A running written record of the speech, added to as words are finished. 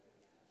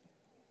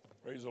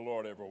Praise the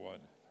Lord, everyone.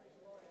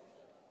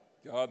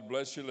 God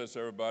bless you. Let's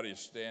everybody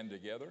stand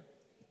together.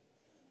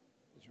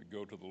 As we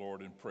go to the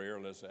Lord in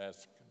prayer, let's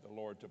ask the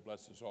Lord to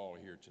bless us all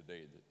here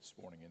today, this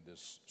morning in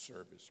this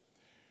service.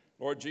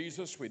 Lord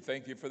Jesus, we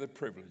thank you for the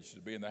privilege to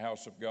be in the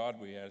house of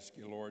God. We ask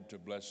you, Lord, to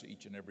bless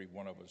each and every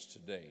one of us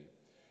today.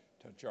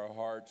 Touch our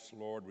hearts,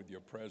 Lord, with your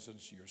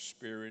presence, your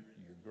spirit,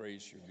 your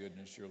grace, your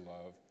goodness, your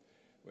love.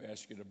 We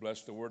ask you to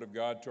bless the word of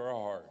God to our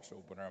hearts.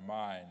 Open our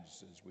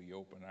minds as we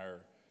open our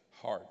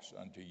hearts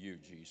unto you,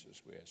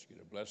 Jesus. We ask you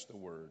to bless the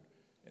word.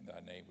 In thy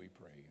name we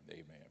pray.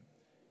 Amen.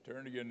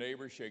 Turn to your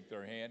neighbor, shake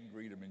their hand,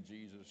 greet them in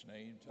Jesus'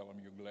 name. Tell them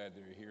you're glad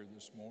they're here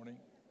this morning.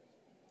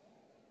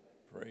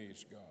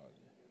 Praise God.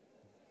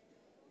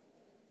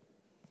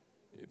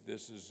 If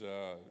this is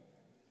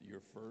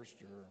your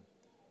first or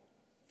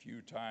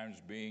few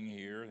times being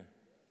here,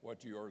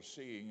 what you are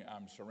seeing,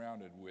 I'm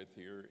surrounded with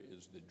here,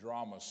 is the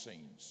drama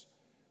scenes.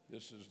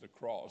 This is the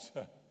cross.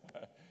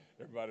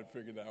 Everybody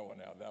figured that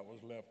one out. That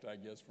was left, I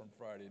guess, from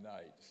Friday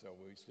night, so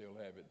we still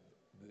have it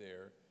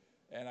there.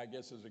 And I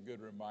guess it's a good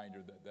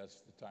reminder that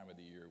that's the time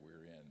of the year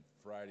we're in.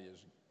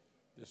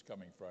 This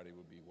coming Friday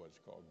will be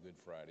what's called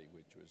Good Friday,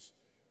 which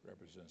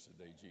represents the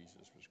day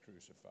Jesus was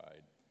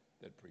crucified,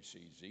 that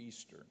precedes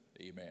Easter.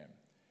 Amen.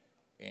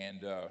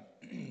 And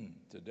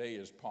today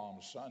is Palm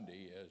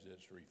Sunday, as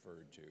it's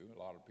referred to. A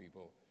lot of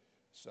people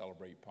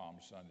celebrate Palm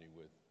Sunday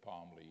with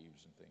palm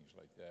leaves and things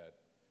like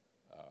that.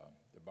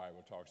 The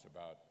Bible talks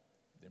about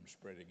them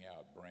spreading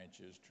out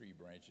branches, tree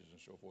branches,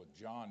 and so forth.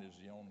 John is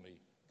the only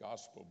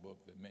gospel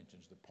book that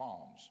mentions the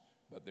palms,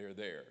 but they're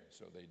there.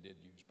 So they did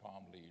use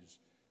palm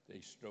leaves. They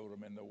strode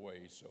them in the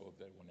way so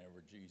that whenever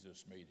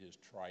Jesus made his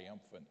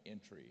triumphant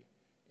entry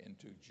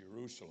into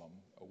Jerusalem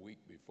a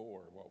week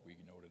before what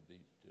we know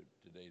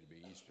today to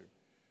be Easter,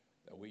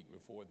 a week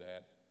before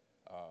that,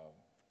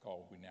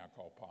 we now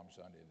call Palm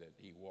Sunday, that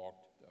he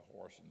walked, the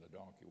horse and the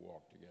donkey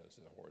walked together.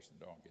 So the horse and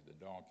the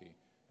donkey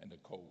and the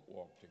colt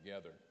walked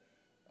together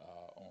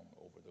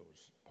over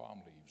those palm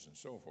leaves and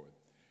so forth.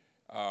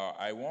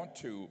 I'm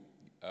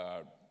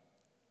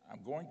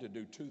going to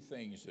do two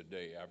things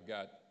today. I've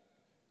got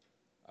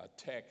a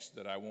text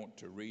that I want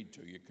to read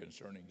to you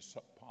concerning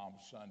Palm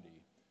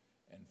Sunday.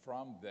 And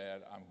from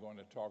that, I'm going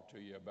to talk to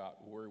you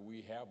about where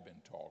we have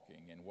been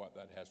talking and what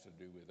that has to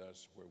do with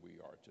us where we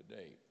are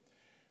today.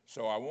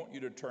 So I want you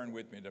to turn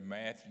with me to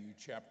Matthew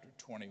chapter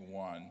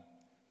 21.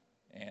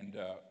 And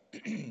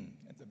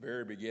at the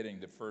very beginning,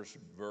 the first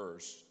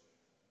verse,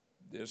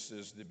 this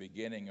is the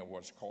beginning of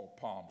what's called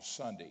Palm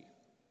Sunday.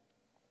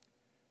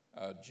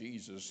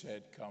 Jesus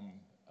had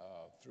come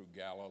through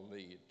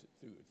Galilee,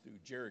 through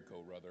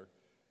Jericho, rather,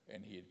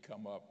 and he had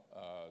come up.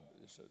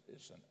 It's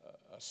an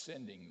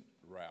ascending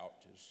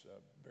route. It's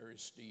very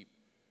steep,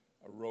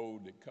 a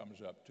road that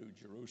comes up to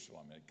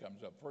Jerusalem. And it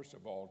comes up, first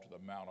of all, to the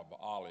Mount of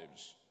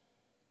Olives,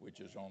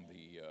 which is on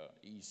the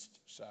east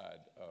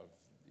side of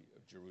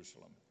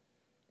Jerusalem.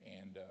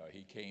 And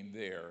he came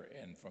there,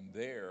 and from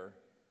there,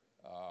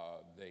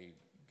 they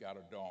got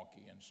a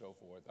donkey and so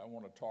forth. I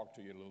want to talk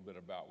to you a little bit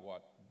about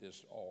what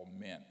this all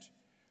meant.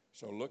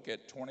 So look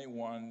at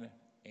 21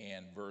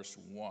 and verse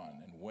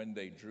 1. And when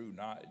they drew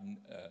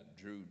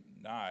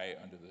nigh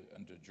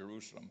unto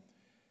Jerusalem,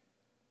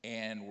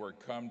 and were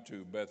come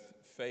to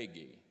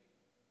Bethphage,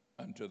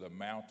 unto the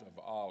Mount of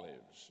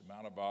Olives. The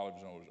Mount of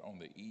Olives was on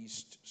the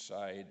east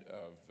side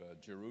of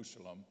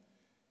Jerusalem.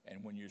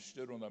 And when you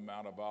stood on the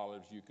Mount of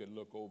Olives, you could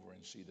look over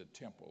and see the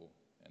temple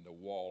and the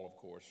wall, of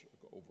course,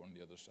 over on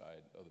the other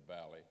side of the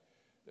valley.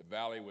 The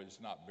valley was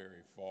not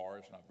very far.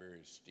 It's not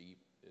very steep.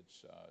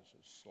 It's a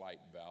slight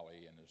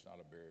valley, and it's not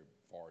a very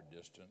far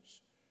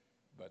distance.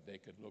 But they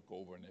could look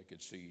over and they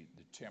could see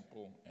the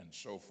temple and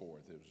so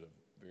forth. It was a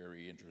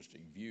very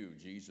interesting view.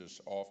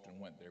 Jesus often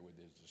went there with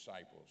his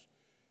disciples.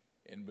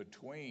 In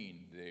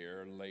between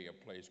there lay a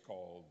place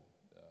called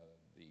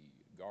the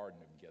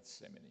Garden of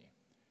Gethsemane,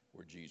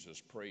 where Jesus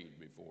prayed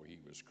before he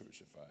was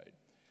crucified.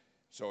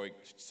 So it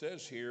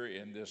says here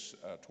in this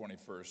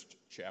 21st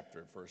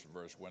chapter, first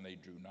verse, when they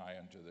drew nigh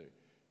unto the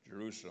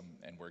Jerusalem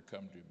and were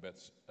come to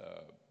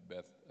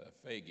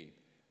Bethphage,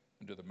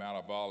 unto the Mount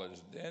of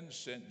Olives, then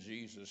sent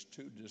Jesus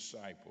two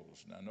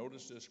disciples. Now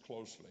notice this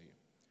closely,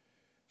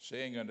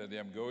 saying unto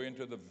them, go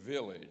into the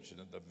village.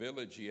 And the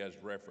village he has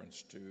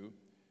reference to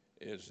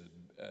is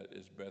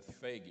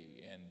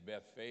Bethphage, and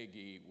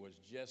Bethphage was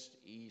just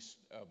east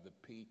of the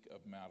peak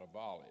of Mount of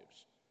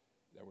Olives.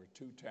 There were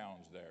two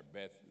towns there,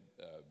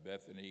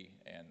 Bethany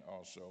and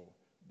also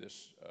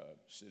this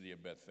city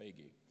of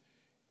Bethphage.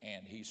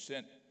 And he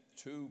sent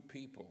two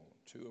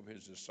of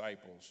his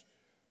disciples,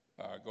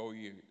 go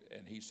ye,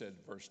 and he said,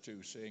 verse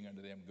 2, saying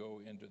unto them,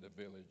 go into the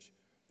village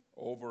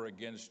over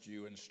against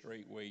you, and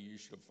straightway you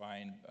shall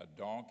find a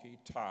donkey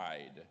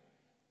tied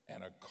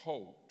and a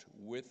colt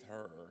with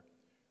her.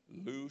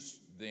 Loose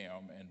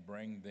them and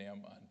bring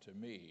them unto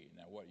me.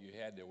 Now what you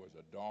had there was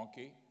a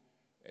donkey,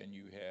 and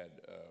you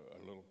had a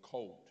little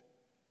colt.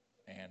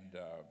 And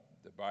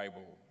the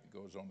Bible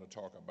goes on to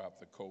talk about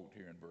the colt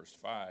here in verse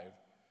 5,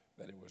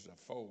 that it was a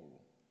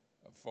foal.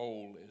 A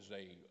foal is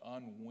a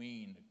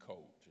unweaned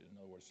colt. In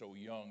other words, so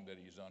young that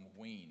he's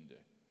unweaned.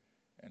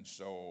 And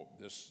so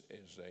this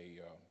is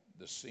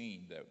the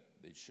scene that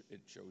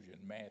it shows you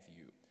in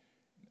Matthew.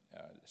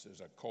 It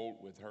says, a colt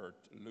with her,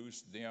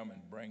 loose them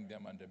and bring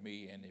them unto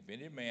me. And if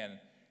any man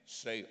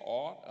say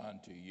aught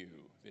unto you,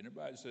 if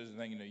anybody says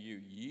anything to you,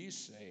 ye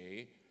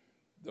say,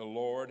 the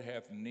Lord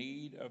hath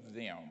need of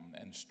them,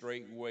 and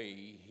straightway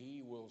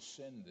he will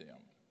send them.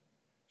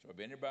 So if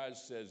anybody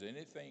says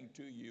anything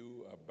to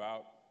you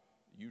about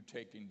you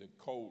taking the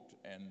colt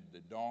and the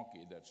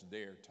donkey that's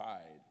there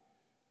tied,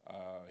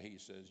 he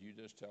says, you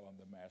just tell him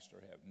the master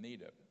have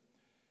need of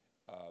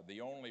it. The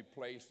only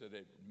place that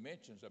it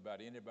mentions about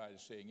anybody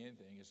saying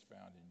anything is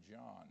found in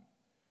John.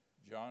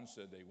 John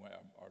said they went,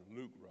 or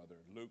Luke rather.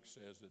 Luke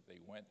says that they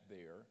went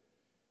there,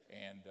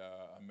 and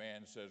a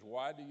man says,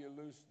 why do you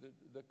loose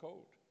the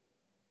colt?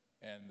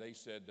 And they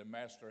said, the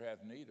master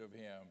hath need of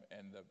him.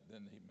 And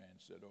then the man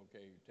said,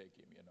 okay, take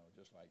him,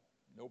 just like,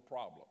 no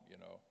problem,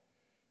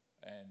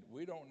 And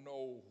we don't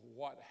know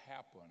what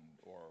happened,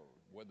 or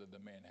whether the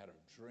man had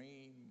a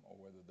dream, or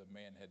whether the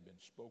man had been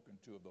spoken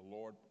to of the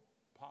Lord,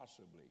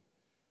 possibly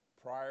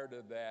prior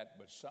to that,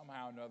 but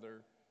somehow or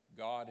another,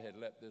 God had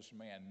let this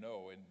man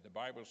know. And the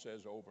Bible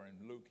says over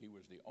in Luke, he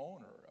was the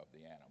owner of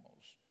the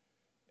animals.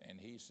 And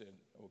he said,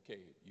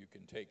 okay, you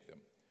can take them.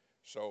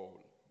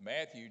 So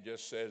Matthew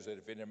just says that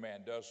if any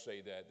man does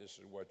say that, this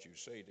is what you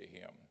say to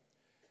him.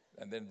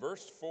 And then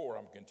verse 4,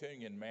 I'm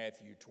continuing in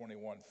Matthew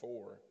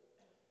 21:4.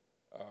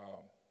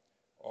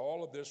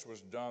 All of this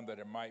was done that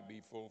it might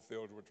be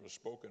fulfilled, which was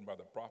spoken by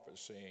the prophet,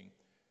 saying,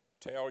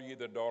 tell ye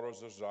the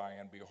daughters of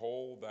Zion,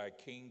 behold, thy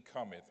king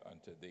cometh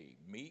unto thee,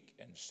 meek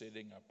and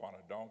sitting upon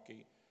a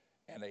donkey,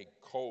 and a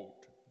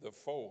colt, the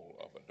foal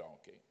of a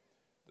donkey.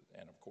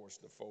 And of course,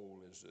 the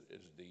foal is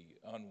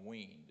the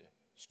unweaned,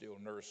 still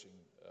nursing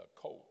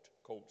colt.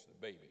 Colt's the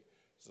baby.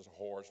 It's a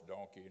horse,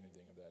 donkey,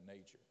 anything of that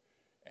nature.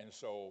 And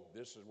so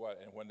this is what,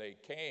 and when they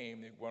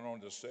came, it went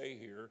on to say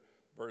here,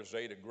 verse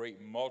 8, a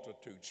great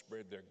multitude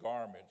spread their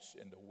garments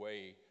in the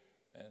way,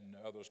 and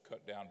others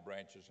cut down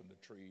branches from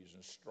the trees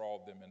and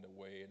strawed them in the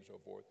way and so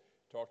forth.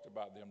 Talked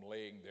about them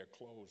laying their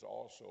clothes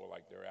also,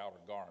 like their outer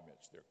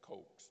garments, their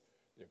coats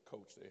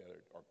they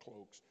had, or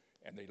cloaks,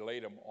 and they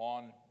laid them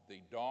on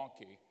the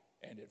donkey,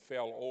 and it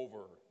fell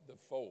over the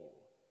foal.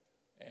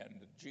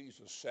 And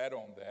Jesus sat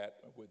on that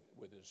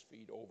with his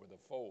feet over the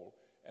foal,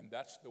 and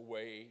that's the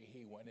way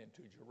he went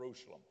into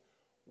Jerusalem.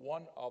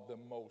 One of the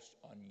most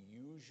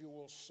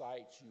unusual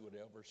sights you would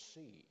ever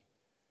see.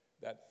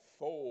 That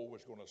foal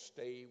was going to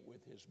stay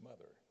with his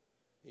mother.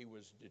 He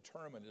was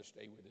determined to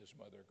stay with his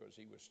mother because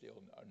he was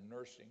still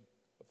nursing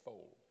a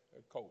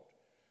colt.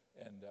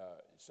 And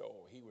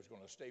so he was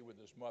going to stay with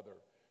his mother,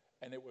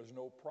 and it was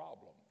no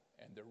problem.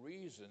 And the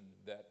reason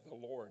that the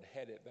Lord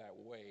had it that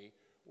way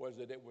was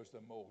that it was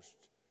the most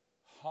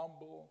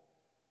humble,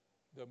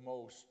 the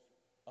most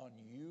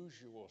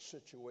unusual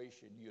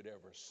situation you'd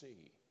ever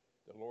see.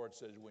 The Lord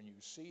says, when you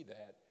see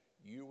that,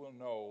 you will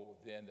know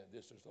then that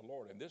this is the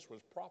Lord. And this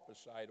was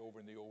prophesied over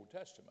in the Old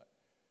Testament,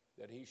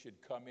 that he should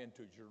come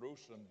into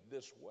Jerusalem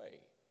this way.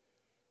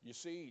 You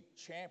see,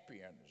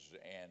 champions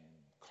and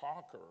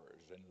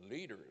conquerors and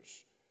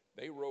leaders,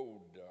 they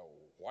rode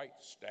white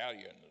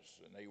stallions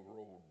and they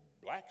rode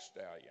black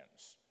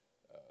stallions.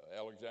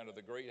 Alexander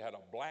the Great had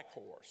a black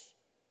horse,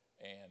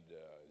 and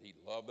he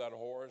loved that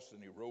horse,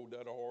 and he rode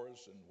that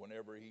horse, and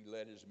whenever he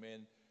led his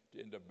men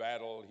into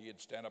battle, he'd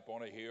stand up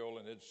on a hill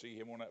and they'd see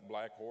him on that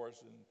black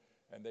horse,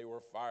 and they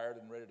were fired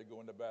and ready to go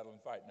into battle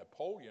and fight.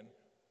 Napoleon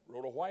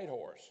rode a white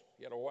horse.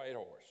 He had a white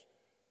horse,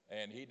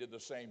 and he did the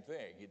same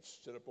thing. He'd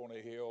sit up on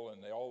a hill,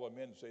 and all the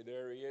men say,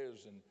 there he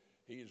is, and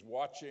he's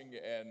watching,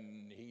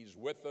 and he's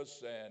with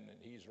us, and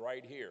he's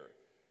right here.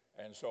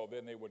 And so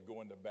then they would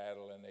go into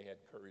battle, and they had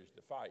courage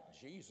to fight.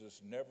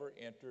 Jesus never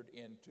entered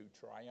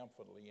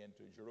triumphantly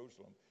into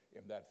Jerusalem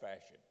in that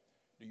fashion.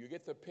 Do you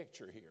get the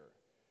picture here?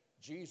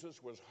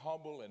 Jesus was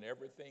humble in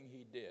everything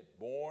he did.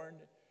 Born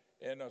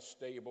in a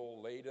stable,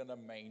 laid in a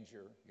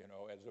manger,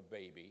 as a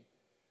baby.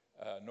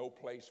 No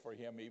place for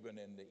him even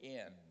in the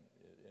inn,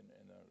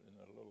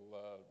 in a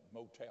little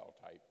motel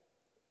type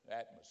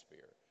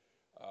atmosphere.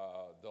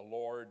 The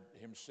Lord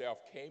himself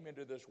came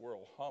into this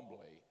world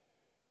humbly,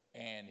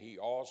 and he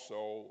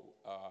also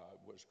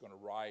was going to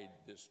ride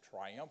this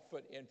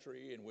triumphant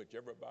entry in which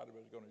everybody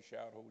was going to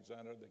shout,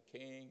 Hosanna, the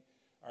King,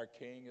 our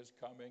King is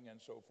coming,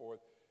 and so forth.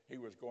 He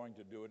was going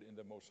to do it in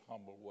the most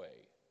humble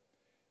way.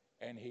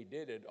 And he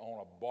did it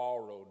on a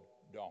borrowed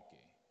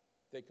donkey.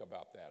 Think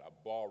about that, a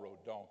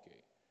borrowed donkey.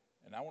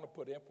 And I want to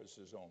put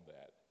emphasis on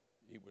that.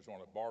 He was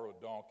on a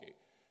borrowed donkey.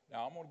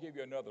 Now, I'm going to give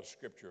you another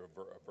scripture,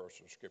 a verse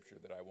of scripture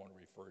that I want to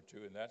refer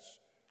to, and that's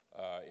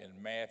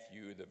in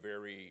Matthew, the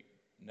very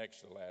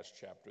next to last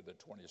chapter, the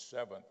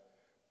 27th.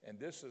 And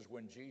this is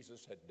when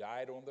Jesus had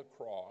died on the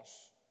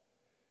cross,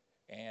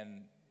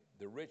 and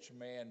the rich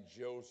man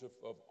Joseph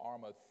of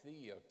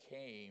Arimathea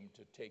came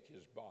to take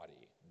his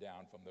body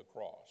down from the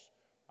cross.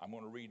 I'm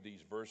going to read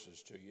these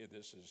verses to you.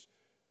 This is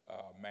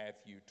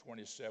Matthew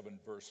 27,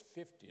 verse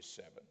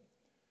 57.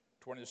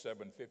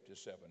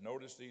 27:57.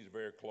 Notice these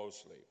very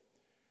closely.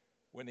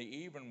 When the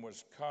even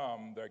was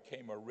come, there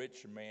came a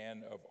rich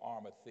man of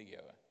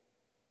Arimathea.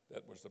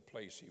 That was the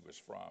place he was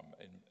from,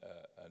 in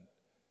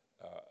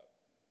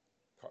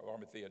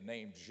Arimathea,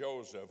 named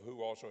Joseph,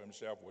 who also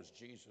himself was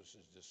Jesus'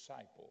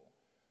 disciple.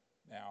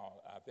 Now,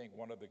 I think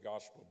one of the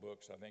gospel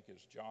books, I think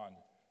it's John,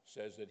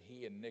 says that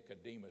he and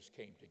Nicodemus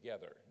came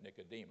together.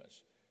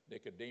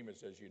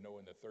 Nicodemus, as you know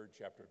in the 3rd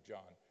chapter of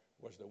John,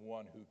 was the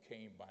one who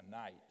came by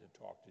night to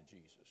talk to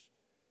Jesus.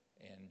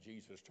 And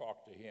Jesus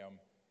talked to him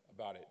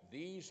about it.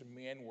 These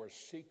men were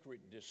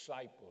secret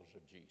disciples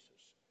of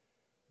Jesus.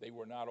 They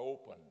were not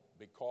open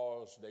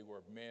because they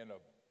were men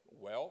of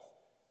wealth,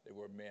 they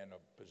were men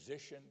of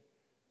position,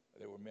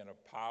 they were men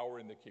of power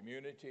in the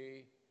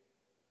community,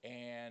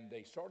 and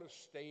they sort of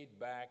stayed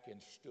back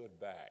and stood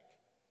back.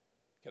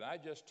 Can I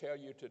just tell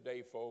you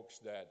today, folks,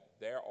 that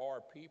there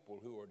are people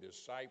who are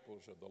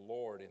disciples of the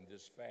Lord in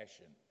this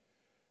fashion,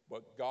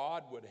 but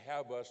God would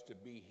have us to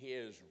be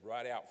his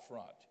right out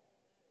front.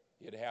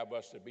 He'd have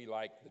us to be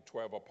like the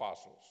 12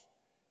 apostles.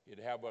 He'd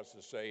have us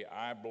to say,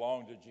 I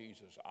belong to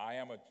Jesus. I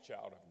am a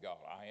child of God.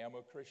 I am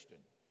a Christian.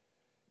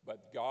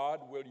 But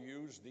God will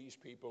use these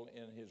people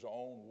in his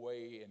own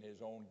way, in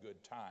his own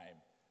good time.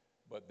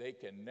 But they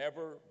can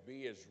never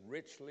be as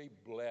richly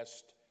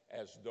blessed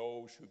as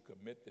those who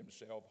commit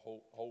themselves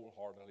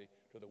wholeheartedly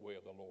to the way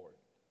of the Lord.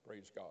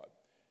 Praise God.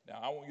 Now,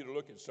 I want you to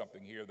look at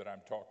something here that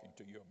I'm talking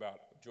to you about,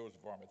 Joseph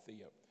of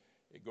Arimathea.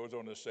 It goes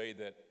on to say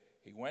that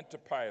he went to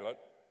Pilate,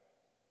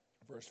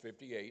 verse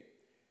 58,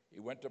 he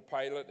went to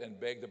Pilate and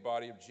begged the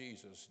body of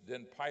Jesus.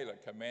 Then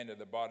Pilate commanded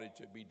the body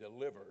to be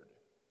delivered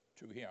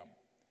to him.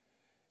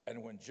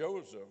 And when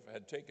Joseph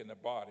had taken the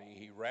body,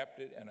 he wrapped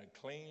it in a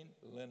clean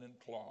linen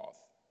cloth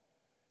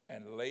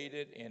and laid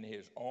it in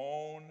his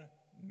own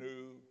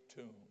new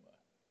tomb.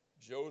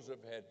 Joseph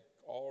had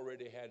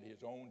already had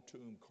his own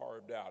tomb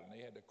carved out, and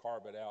they had to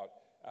carve it out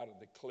of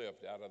the cliff,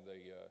 out of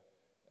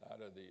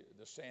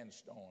the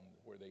sandstone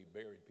where they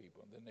buried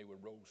people. And then they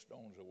would roll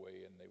stones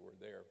away, and they were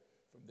there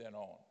from then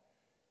on.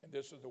 And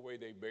this is the way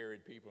they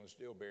buried people and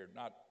still buried,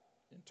 not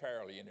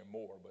entirely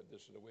anymore, but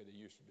this is the way they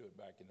used to do it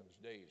back in those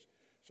days.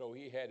 So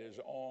he had his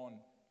own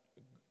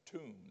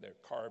tomb there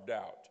carved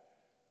out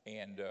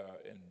and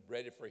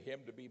ready for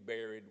him to be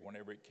buried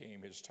whenever it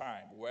came his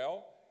time.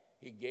 Well,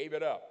 he gave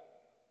it up.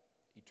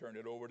 He turned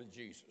it over to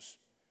Jesus,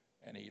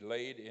 and he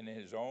laid in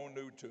his own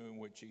new tomb,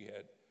 which he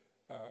had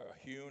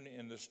hewn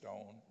in the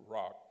stone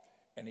rock,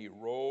 and he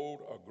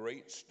rolled a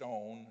great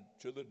stone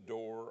to the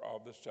door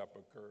of the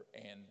sepulchre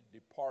and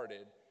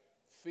departed,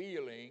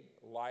 feeling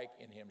like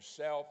in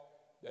himself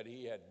that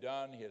he had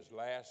done his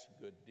last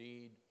good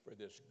deed for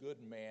this good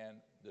man,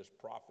 this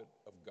prophet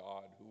of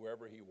God,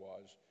 whoever he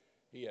was.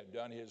 He had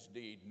done his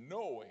deed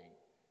knowing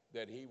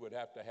that he would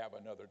have to have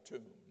another tomb.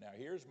 Now,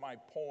 here's my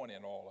point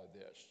in all of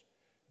this.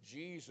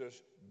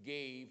 Jesus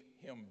gave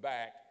him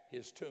back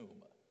his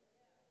tomb.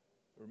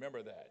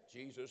 Remember that.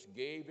 Jesus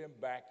gave him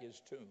back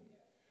his tomb.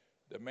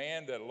 The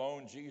man that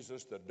loaned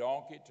Jesus the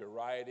donkey to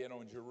ride in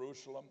on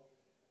Jerusalem,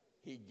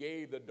 he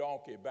gave the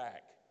donkey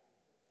back.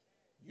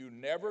 You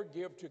never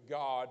give to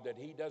God that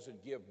he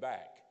doesn't give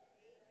back.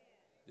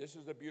 This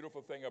is the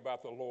beautiful thing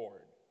about the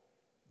Lord.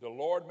 The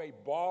Lord may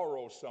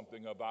borrow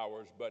something of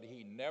ours, but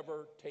he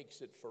never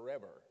takes it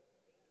forever.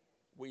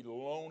 We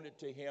loan it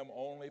to him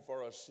only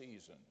for a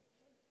season.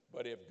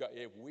 But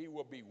if we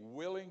will be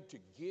willing to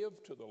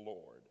give to the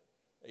Lord,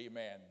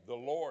 amen, the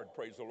Lord,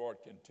 praise the Lord,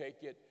 can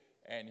take it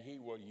and he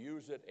will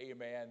use it,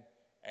 amen,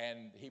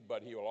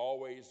 but he will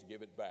always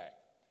give it back.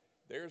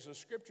 There's a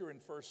scripture in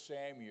 1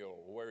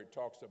 Samuel where it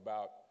talks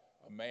about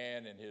a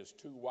man and his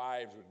 2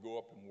 wives would go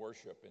up and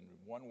worship, and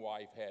one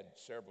wife had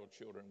several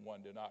children,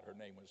 one did not. Her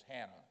name was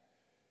Hannah.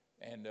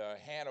 And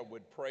Hannah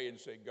would pray and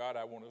say, God,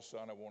 I want a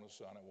son, I want a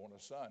son, I want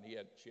a son.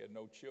 She had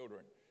no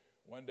children.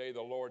 One day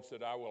the Lord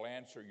said, I will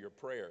answer your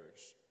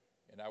prayers,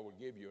 and I will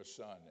give you a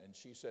son. And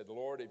she said,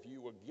 Lord, if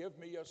you will give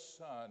me a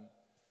son,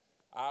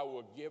 I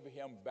will give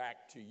him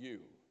back to you.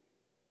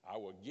 I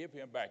will give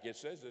him back. It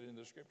says it in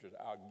the scriptures.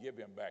 I'll give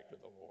him back to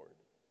the Lord.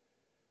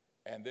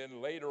 And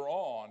then later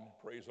on,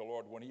 praise the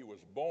Lord, when he was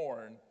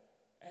born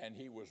and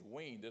he was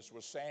weaned, this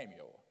was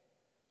Samuel,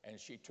 and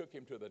she took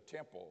him to the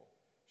temple.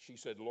 She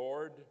said,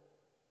 Lord,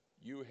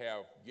 you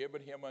have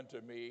given him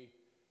unto me.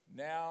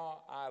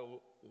 Now I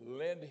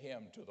lend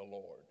him to the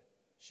Lord.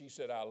 She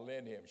said, I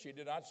lend him. She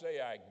did not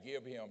say, I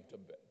give him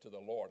to the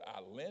Lord.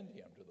 I lend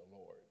him to the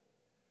Lord.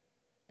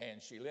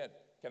 And she lent.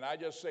 Can I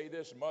just say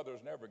this? Mothers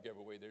never give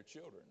away their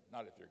children,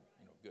 not if they're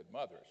good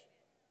mothers.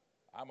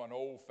 I'm an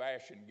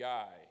old-fashioned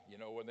guy.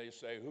 When they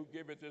say, who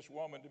giveth this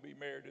woman to be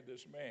married to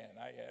this man?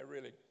 I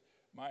really,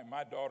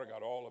 my daughter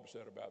got all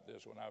upset about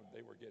this when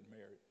they were getting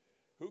married.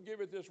 Who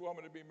giveth this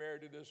woman to be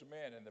married to this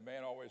man? And the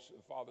man always,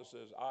 the father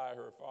says, I,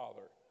 her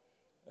father.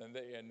 And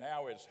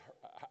now it's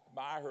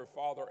I, her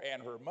father,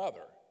 and her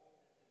mother.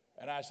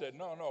 And I said,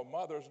 no,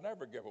 mothers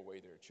never give away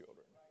their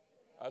children.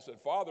 I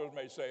said, fathers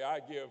may say, I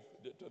give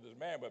to this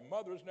man, but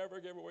mothers never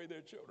give away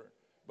their children.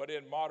 But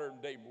in modern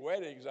day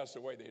weddings, that's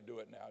the way they do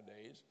it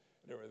nowadays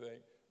and everything.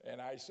 And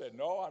I said,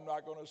 no, I'm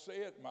not going to say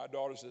it. My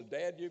daughter says,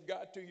 Dad, you've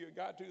got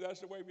to.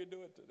 That's the way we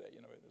do it today.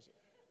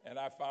 And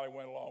I finally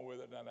went along with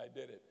it, and I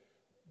did it.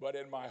 But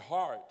in my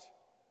heart,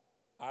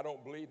 I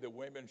don't believe that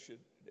women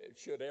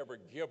should ever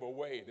give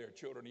away their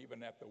children,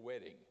 even at the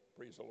wedding.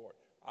 Praise the Lord.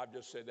 I've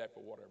just said that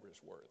for whatever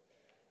it's worth.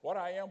 What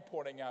I am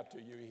pointing out to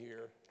you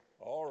here,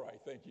 all right,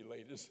 thank you,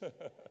 ladies.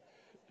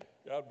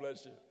 God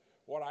bless you.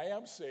 What I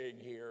am saying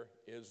here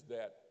is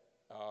that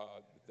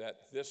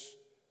this,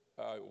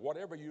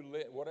 whatever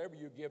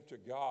you give to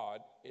God,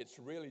 it's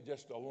really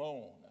just a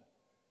loan.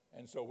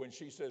 And so when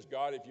she says,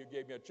 God, if you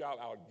gave me a child,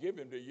 I'll give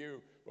him to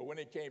you. But when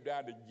it came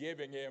down to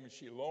giving him,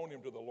 she loaned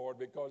him to the Lord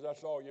because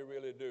that's all you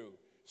really do.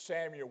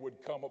 Samuel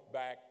would come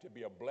back to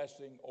be a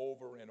blessing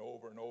over and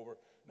over and over,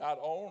 not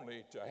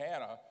only to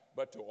Hannah,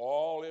 but to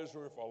all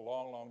Israel for a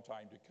long, long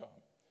time to come.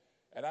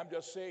 And I'm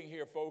just saying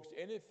here, folks,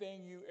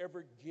 anything you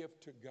ever give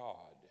to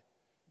God,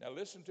 now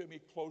listen to me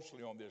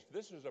closely on this.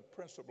 This is a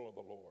principle of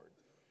the Lord.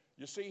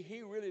 You see,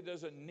 he really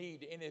doesn't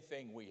need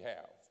anything we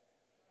have.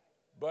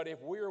 But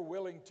if we're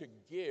willing to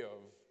give,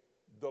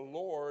 the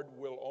Lord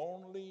will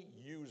only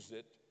use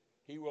it.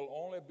 He will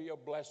only be a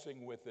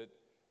blessing with it,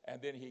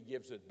 and then he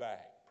gives it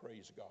back.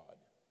 Praise God.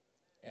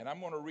 And I'm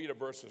going to read a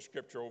verse of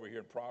scripture over here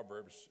in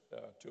Proverbs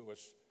to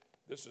us.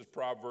 This is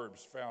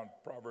Proverbs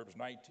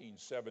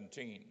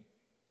 19:17.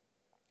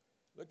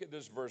 Look at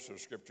this verse of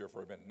scripture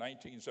for a minute.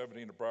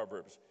 19:17 of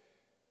Proverbs.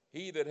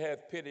 He that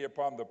hath pity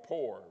upon the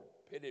poor,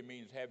 pity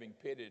means having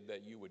pity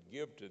that you would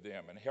give to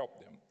them and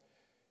help them.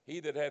 He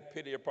that hath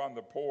pity upon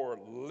the poor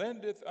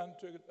lendeth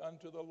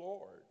unto the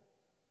Lord.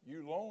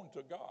 You loan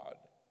to God.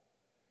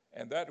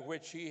 And that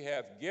which he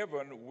hath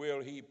given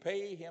will he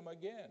pay him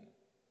again.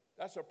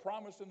 That's a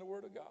promise in the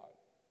Word of God.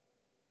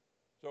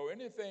 So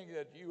anything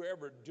that you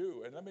ever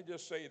do, and let me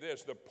just say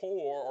this, the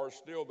poor are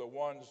still the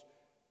ones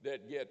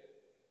that get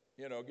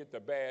the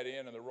bad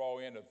end and the raw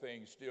end of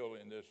things still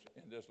in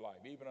this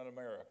life, even in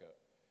America.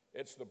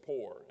 It's the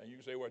poor. And you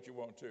can say what you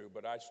want to,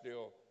 but I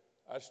still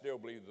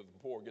believe that the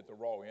poor get the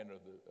raw end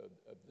of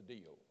the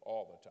deal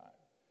all the time.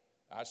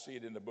 I see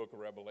it in the book of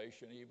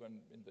Revelation,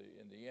 even in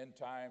the end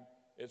time.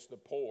 It's the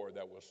poor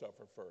that will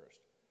suffer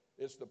first.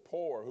 It's the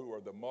poor who are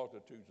the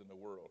multitudes in the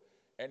world.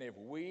 And if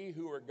we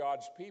who are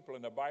God's people,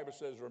 and the Bible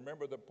says,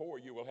 remember the poor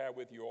you will have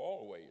with you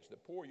always. The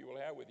poor you will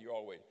have with you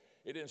always.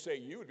 It didn't say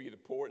you would be the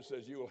poor. It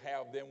says you will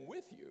have them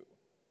with you.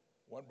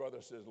 One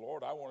brother says,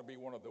 Lord, I want to be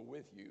one of the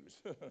with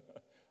yous.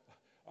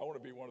 I want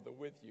to be one of the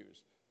with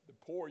yous. The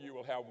poor you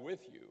will have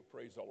with you.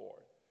 Praise the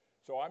Lord.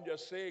 So I'm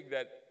just saying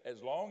that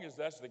as long as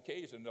that's the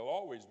case, and they'll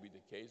always be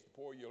the case, the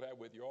poor you'll have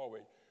with you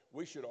always,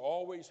 we should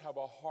always have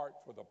a heart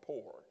for the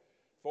poor.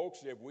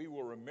 Folks, if we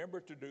will remember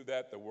to do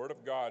that, the Word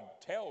of God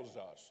tells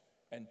us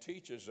and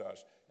teaches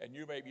us. And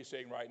you may be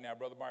saying right now,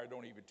 Brother Meyer,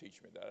 don't even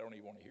teach me that. I don't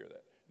even want to hear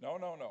that. No.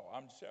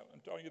 I'm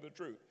telling you the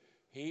truth.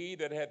 He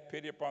that hath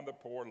pity upon the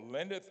poor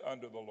lendeth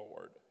unto the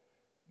Lord.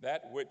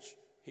 That which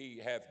he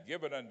hath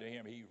given unto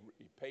him, he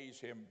pays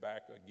him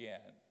back again.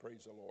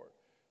 Praise the Lord.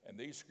 And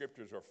these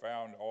scriptures are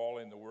found all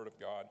in the Word of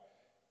God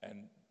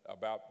and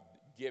about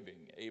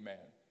giving. Amen.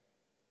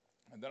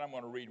 And then I'm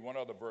going to read one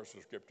other verse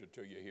of scripture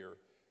to you here.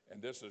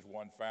 And this is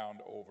one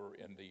found over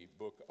in the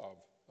book of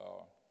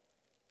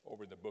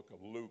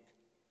Luke,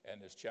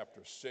 and it's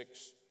chapter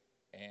 6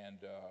 and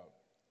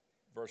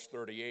verse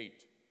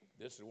 38.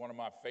 This is one of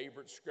my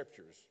favorite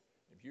scriptures.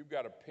 If you've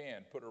got a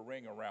pen, put a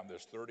ring around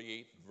this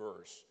 38th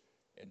verse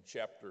in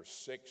chapter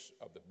 6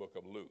 of the book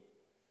of Luke.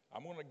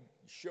 I'm going to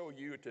show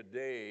you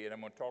today, and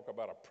I'm going to talk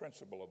about a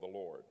principle of the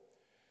Lord.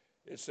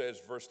 It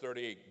says, verse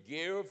 38,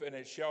 give, and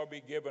it shall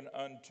be given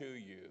unto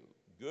you.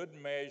 Good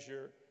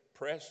measure,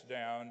 pressed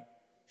down,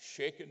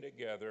 shaken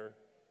together,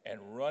 and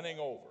running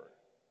over,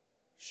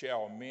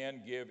 shall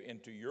men give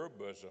into your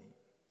bosom.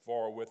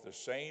 For with the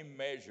same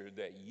measure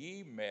that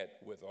ye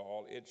met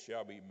withal, it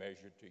shall be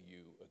measured to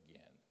you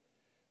again.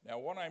 Now,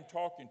 what I'm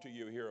talking to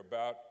you here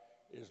about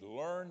is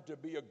learn to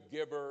be a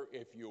giver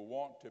if you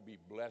want to be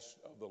blessed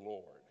of the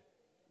Lord.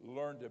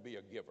 Learn to be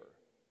a giver.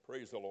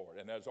 Praise the Lord.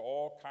 And there's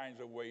all kinds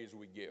of ways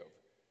we give.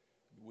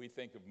 We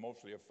think of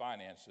mostly of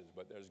finances,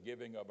 but there's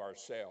giving of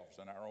ourselves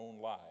and our own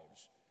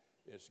lives.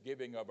 It's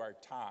giving of our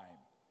time.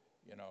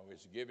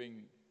 It's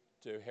giving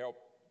to help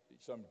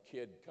some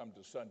kid come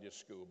to Sunday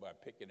school by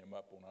picking him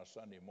up on a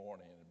Sunday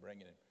morning and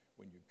bringing him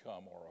when you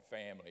come, or a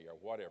family or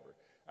whatever.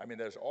 I mean,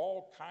 there's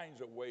all kinds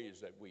of ways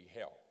that we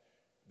help.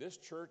 This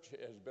church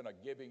has been a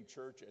giving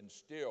church and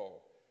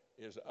still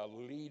is a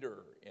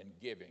leader in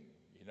giving.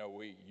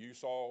 You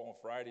saw on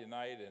Friday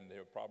night, and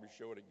they'll probably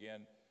show it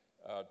again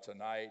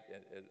tonight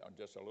on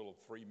just a little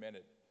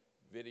 3-minute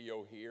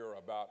video here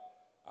about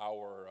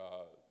our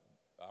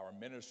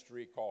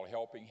ministry called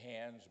Helping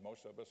Hands.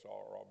 Most of us are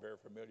all very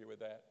familiar with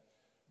that.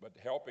 But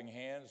Helping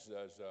Hands is,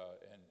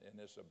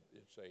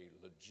 it's a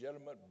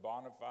legitimate,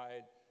 bona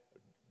fide,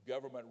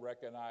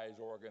 government-recognized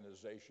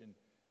organization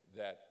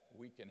that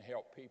we can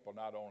help people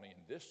not only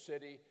in this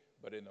city,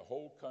 but in the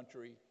whole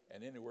country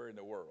and anywhere in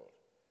the world.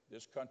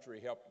 This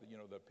country helped,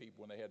 the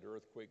people when they had the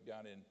earthquake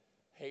down in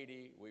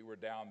Haiti. We were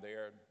down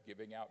there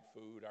giving out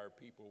food. Our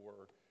people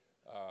were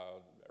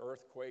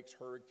Earthquakes,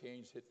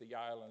 hurricanes hit the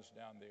islands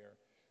down there,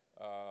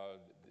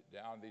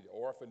 down the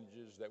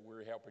orphanages that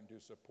we're helping to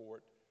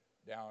support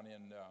down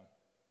in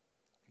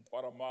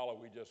Guatemala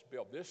we just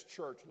built. This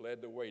church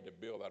led the way to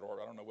build that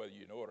orphanage. I don't know whether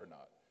you know it or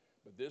not,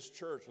 but this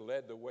church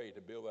led the way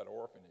to build that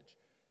orphanage.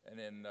 And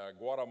in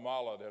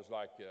Guatemala, there's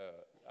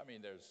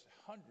there's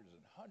hundreds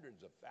and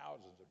hundreds of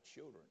thousands of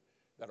children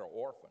that are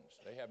orphans.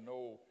 They have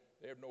no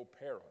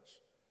parents.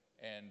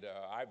 And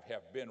I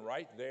have been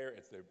right there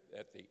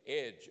at the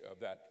edge of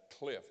that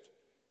cliff,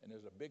 and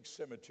there's a big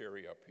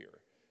cemetery up here.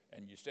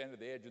 And you stand at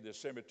the edge of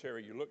this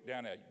cemetery, you look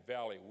down a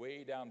valley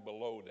way down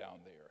below down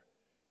there.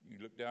 You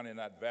look down in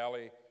that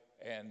valley,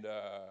 and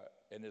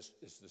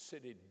it's the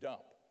city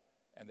dump.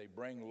 And they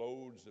bring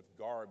loads of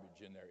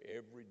garbage in there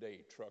every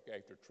day, truck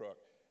after truck,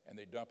 and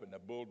they dump it, and the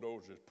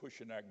bulldozers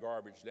pushing that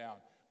garbage down.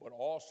 But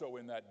also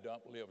in that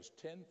dump lives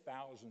 10,000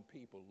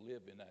 people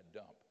live in that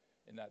dump,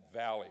 in that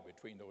valley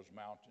between those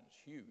mountains,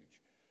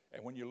 huge.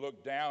 And when you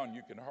look down,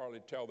 you can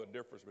hardly tell the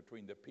difference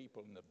between the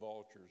people and the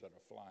vultures that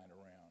are flying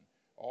around,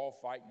 all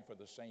fighting for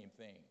the same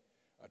thing.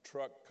 A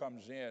truck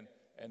comes in,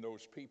 and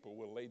those people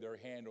will lay their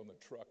hand on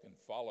the truck and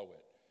follow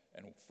it,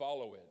 and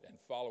follow it, and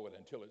follow it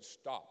until it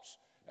stops.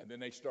 And then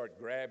they start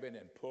grabbing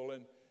and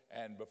pulling,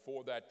 and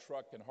before that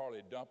truck can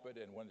hardly dump it,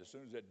 and as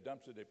soon as it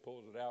dumps it, it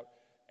pulls it out,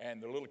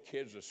 and the little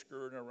kids are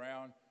scurrying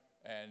around,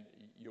 and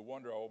you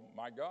wonder, oh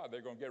my God,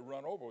 they're going to get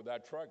run over with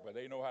that truck, but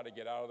they know how to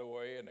get out of the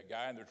way, and the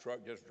guy in the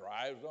truck just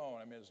drives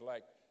on. I mean, it's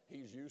like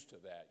he's used to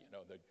that. You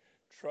know,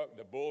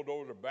 the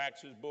bulldozer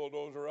backs his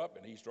bulldozer up,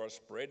 and he starts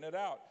spreading it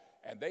out,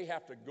 and they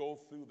have to go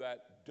through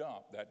that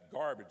dump, that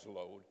garbage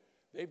load.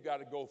 They've got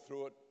to go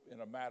through it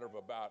in a matter of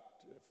about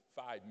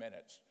 5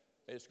 minutes.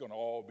 It's going to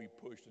all be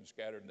pushed and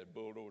scattered, and the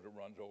bulldozer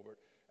runs over it.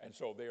 And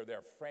so they're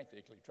there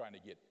frantically trying to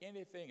get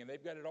anything, and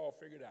they've got it all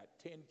figured out,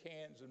 tin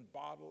cans and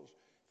bottles,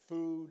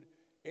 food,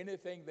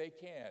 anything they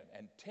can.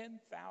 And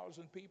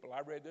 10,000 people, I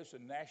read this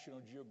in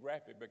National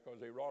Geographic because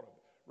they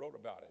wrote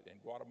about it in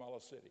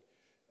Guatemala City.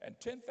 And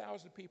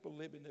 10,000 people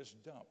live in this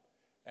dump,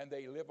 and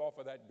they live off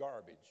of that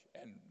garbage.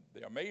 And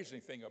the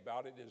amazing thing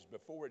about it is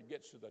before it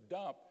gets to the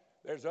dump,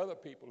 there's other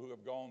people who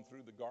have gone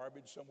through the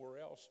garbage somewhere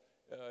else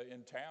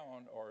in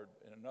town or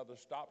in another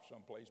stop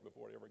someplace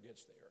before it ever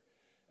gets there.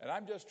 And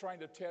I'm just trying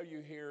to tell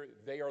you here,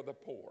 they are the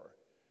poor.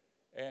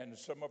 And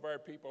some of our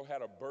people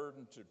had a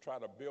burden to try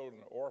to build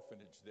an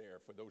orphanage there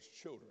for those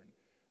children.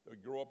 They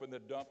grow up in the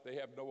dump, they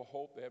have no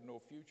hope, they have no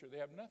future, they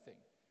have nothing.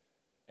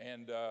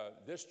 And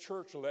this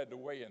church led the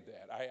way in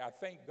that. I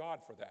thank God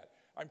for that.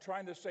 I'm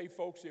trying to say,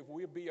 folks, if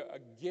we'll be a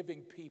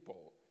giving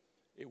people,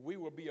 if we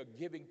will be a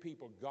giving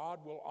people,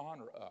 God will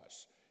honor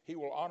us. He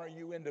will honor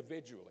you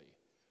individually.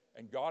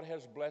 And God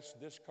has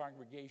blessed this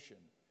congregation,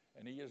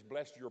 and He has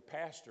blessed your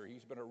pastor.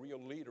 He's been a real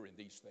leader in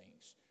these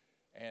things.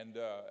 And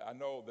I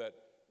know that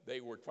they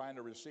were trying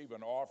to receive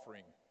an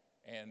offering,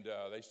 and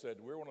they said,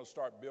 we want to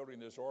start building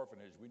this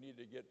orphanage. We need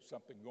to get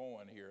something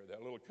going here,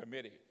 that little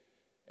committee.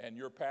 And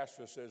your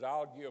pastor says,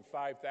 I'll give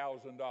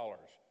 $5,000.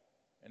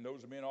 And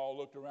those men all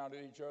looked around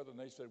at each other, and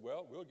they said,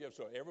 well, we'll give.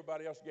 So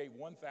everybody else gave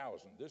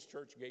 1,000. This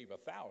church gave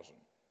 1,000.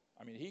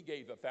 I mean, he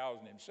gave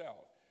 1,000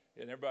 himself,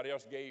 and everybody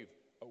else gave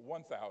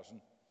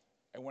 1,000.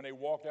 And when they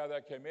walked out of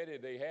that committee,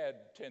 they had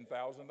 $10,000.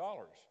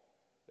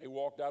 They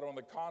walked out on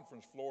the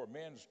conference floor,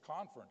 men's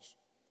conference,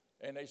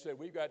 and they said,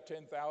 we've got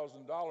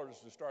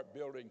 $10,000 to start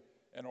building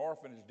an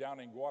orphanage down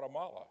in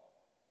Guatemala.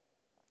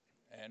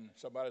 And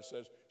somebody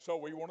says, so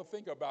we want to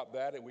think about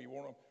that, and we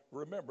want to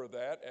remember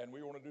that, and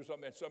we want to do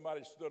something. And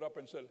somebody stood up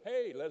and said,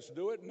 hey, let's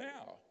do it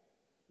now.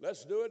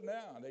 Let's do it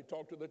now. And they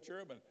talked to the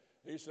chairman.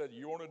 He said,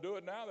 you want to do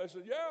it now? They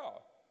said, yeah.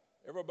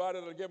 Everybody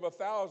that'll give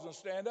 1,000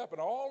 stand up.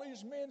 And all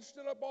these men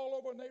stood up all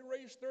over, and they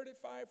raised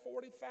 $35,000,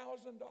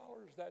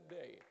 $40,000 that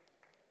day.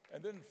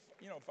 And then,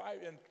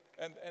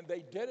 and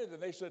they did it,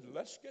 and they said,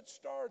 let's get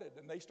started.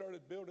 And they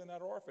started building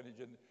that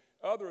orphanage, and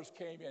others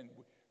came in.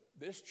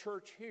 This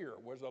church here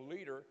was a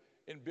leader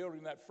in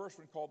building that first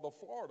one called the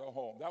Florida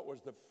Home. That was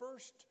the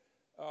first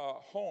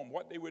home.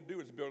 What they would do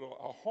is build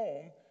a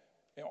home.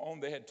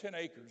 They had 10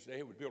 acres.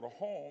 They would build a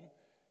home,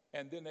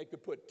 and then they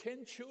could put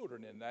 10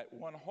 children in that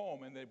one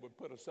home, and they would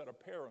put a set of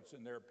parents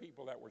in there,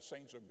 people that were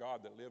saints of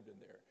God that lived in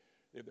there.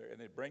 And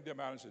they'd bring them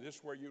out and say, this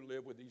is where you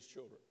live with these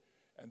children,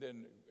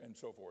 and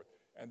so forth.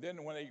 And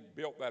then when they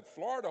built that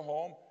Florida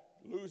home,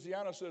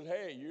 Louisiana says,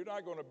 hey, you're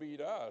not going to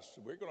beat us.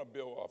 We're going to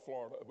build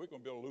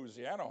a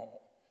Louisiana home.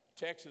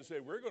 Texas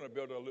said, we're going to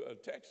build a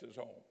Texas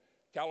home.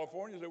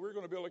 California said, we're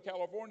going to build a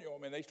California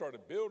home. And they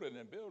started building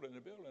and building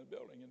and building and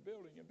building and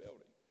building and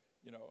building,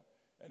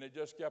 and it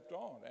just kept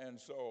on. And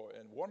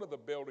one of the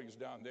buildings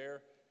down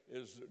there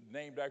is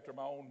named after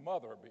my own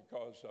mother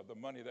because of the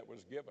money that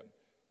was given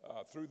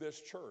through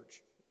this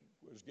church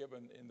was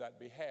given in that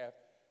behalf.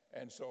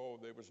 And so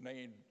it was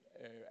named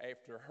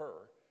after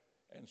her.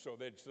 And so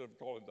they instead of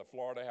calling it the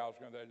Florida House,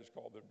 they just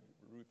called it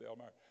Ruth L.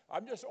 Meyer.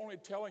 I'm just only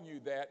telling you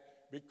that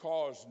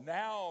because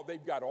now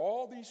they've got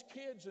all these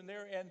kids in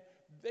there, and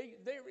they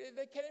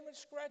can't even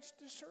scratch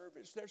the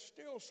surface. There's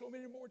still so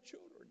many more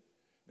children.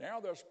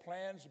 Now there's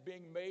plans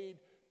being made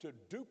to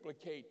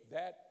duplicate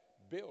that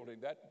building,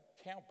 that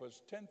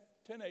campus, 10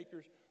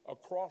 acres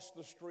across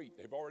the street.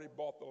 They've already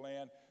bought the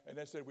land, and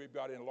they said, we've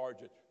got to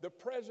enlarge it. The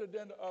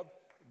president of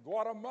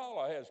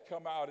Guatemala has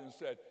come out and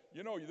said,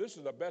 you know, this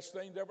is the best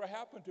thing that ever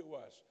happened to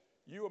us.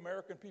 You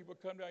American people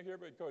come down here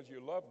because you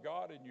love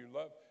God and you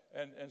love,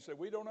 and said,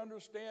 we don't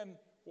understand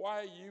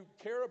why you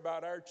care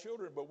about our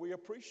children, but we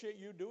appreciate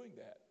you doing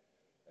that.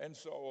 And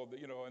so,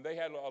 you know, and they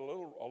had a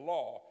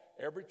law.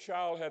 Every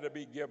child has to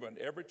be given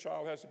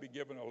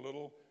a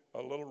little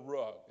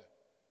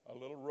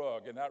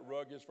rug, and that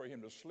rug is for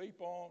him to sleep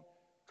on,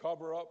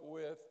 cover up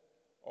with,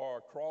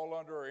 or crawl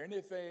under, or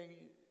anything,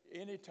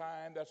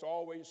 anytime. That's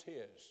always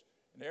his.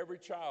 And every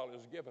child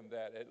is given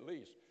that at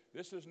least.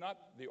 This is not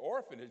the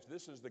orphanage.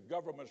 This is the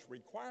government's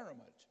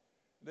requirement.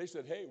 They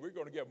said, hey, we're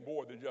going to give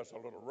more than just a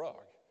little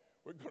rug.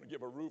 We're going to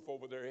give a roof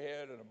over their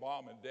head and a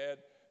mom and dad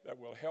that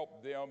will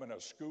help them and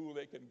a school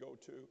they can go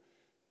to.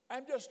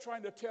 I'm just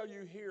trying to tell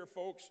you here,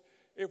 folks,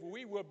 if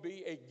we will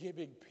be a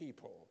giving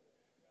people,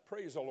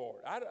 praise the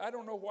Lord. I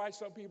don't know why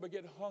some people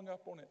get hung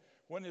up on it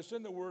when it's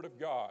in the Word of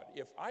God.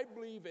 If I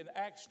believe in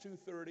Acts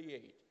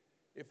 2:38,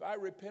 if I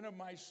repent of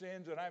my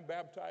sins and I'm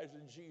baptized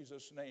in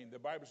Jesus' name, the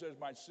Bible says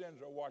my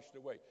sins are washed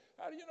away.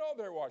 How do you know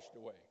they're washed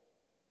away?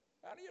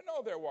 How do you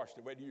know they're washed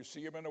away? Do you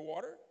see them in the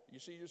water? You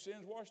see your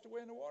sins washed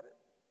away in the water?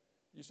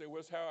 You say, well,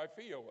 that's how I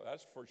feel. Well,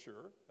 that's for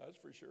sure. That's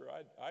for sure.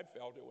 I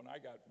felt it when I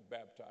got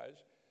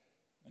baptized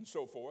and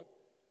so forth.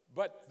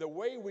 But the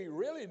way we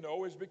really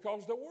know is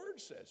because the Word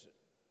says it.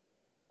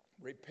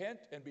 Repent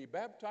and be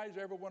baptized,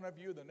 every one of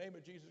you, in the name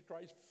of Jesus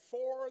Christ,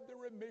 for the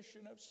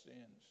remission of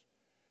sins,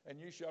 and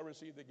you shall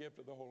receive the gift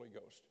of the Holy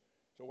Ghost.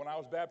 So when I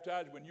was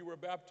baptized, when you were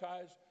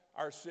baptized,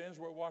 our sins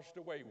were washed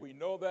away. We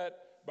know that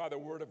by the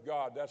Word of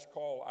God. That's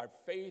called our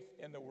faith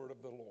in the Word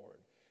of the Lord.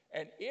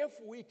 And if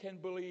we can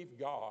believe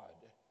God,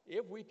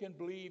 if we can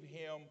believe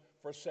Him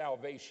for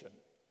salvation,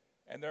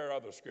 and there are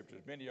other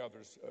scriptures, many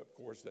others, of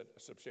course, that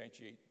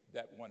substantiate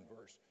that one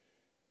verse.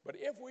 But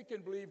if we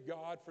can believe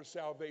God for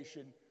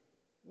salvation,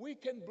 we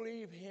can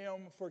believe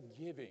Him for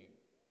giving,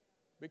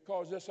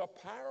 because it's a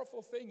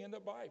powerful thing in the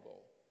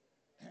Bible.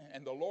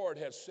 And the Lord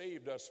has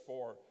saved us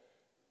for,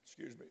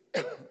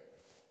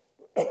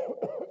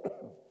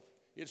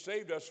 it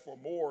saved us for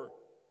more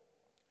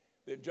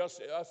than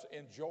just us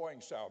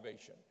enjoying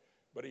salvation.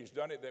 But He's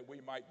done it that we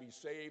might be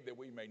saved, that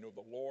we may know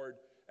the Lord,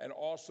 and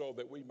also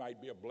that we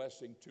might be a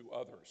blessing to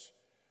others.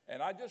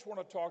 And I just want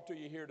to talk to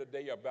you here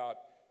today about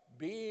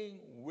being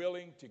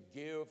willing to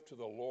give to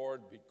the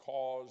Lord,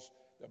 because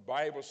the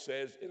Bible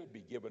says it'll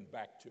be given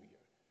back to you.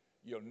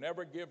 You'll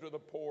never give to the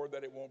poor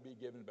that it won't be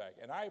given back.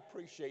 And I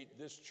appreciate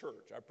this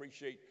church. I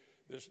appreciate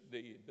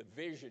the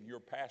vision your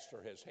pastor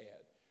has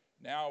had.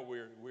 Now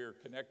we're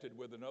connected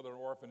with another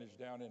orphanage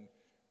down in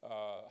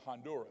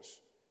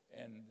Honduras.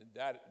 And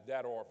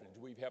that orphanage,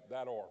 we've helped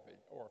that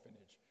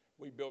orphanage.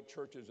 We built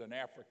churches in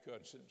Africa.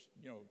 And since,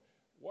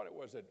 what it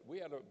was, we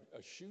had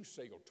a shoe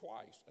sale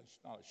twice. It's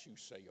not a shoe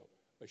sale,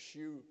 a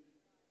shoe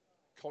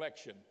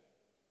collection.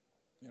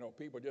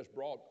 People just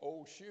brought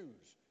old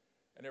shoes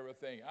and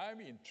everything.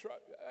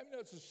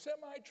 It's a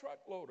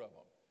semi-truckload of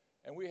them.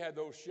 And we had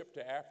those shipped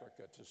to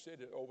Africa to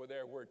sit over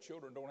there where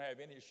children don't have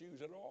any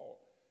shoes at all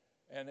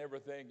and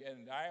everything.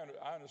 And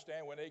I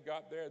understand when they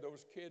got there,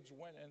 those kids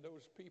went, and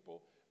those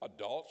people,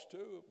 adults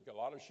too, a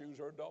lot of shoes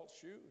are adult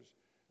shoes.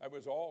 It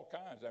was all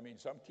kinds.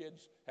 Some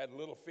kids had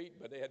little feet,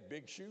 but they had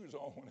big shoes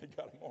on when they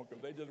got them on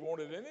because they just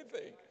wanted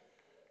anything.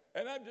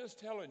 And I'm just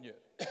telling you,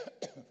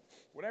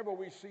 whenever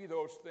we see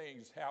those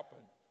things happen,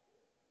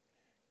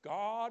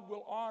 God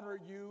will honor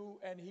you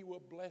and He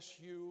will bless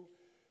you.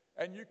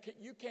 And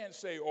you can't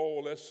say,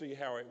 oh, let's see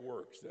how it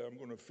works. I'm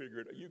going to figure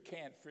it out. You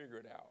can't figure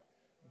it out.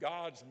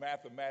 God's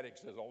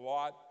mathematics is a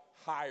lot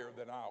higher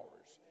than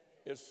ours.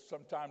 It's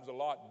sometimes a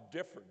lot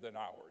different than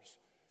ours.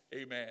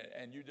 Amen.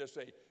 And you just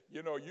say,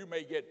 you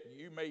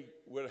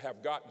would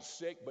have gotten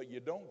sick, but you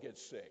don't get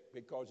sick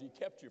because He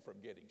kept you from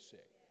getting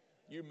sick.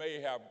 You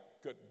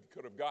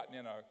could have gotten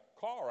in a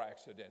car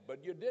accident,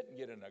 but you didn't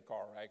get in a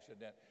car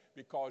accident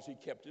because He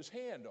kept His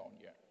hand on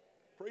you.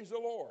 Praise the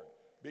Lord.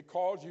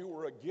 Because you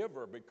were a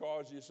giver,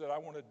 because you said, I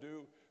want to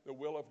do the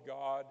will of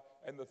God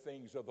and the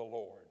things of the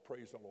Lord.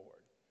 Praise the Lord.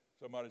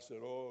 Somebody said,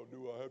 oh,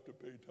 do I have to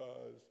pay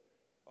tithes?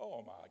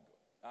 Oh, my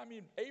God.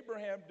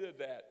 Abraham did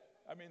that.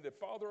 The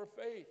father of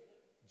faith.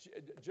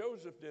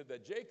 Joseph did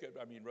that. Jacob,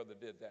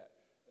 did that.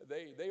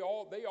 They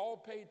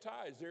all paid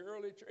tithes.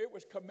 It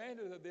was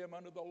commanded of them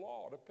under the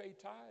law to pay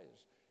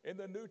tithes. In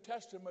the New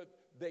Testament,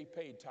 they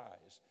paid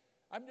tithes.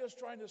 I'm just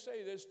trying to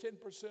say there's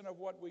 10% of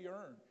what we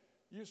earn.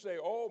 You say,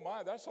 oh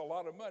my, that's a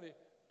lot of money.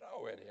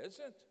 No, it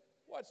isn't.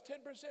 What's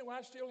 10% when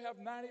I still have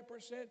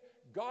 90%?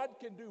 God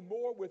can do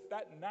more with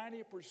that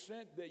 90%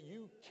 that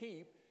you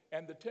keep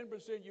and the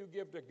 10% you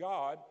give to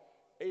God.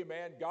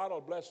 Amen. God will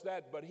bless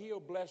that, but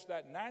He'll bless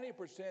that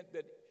 90%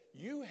 that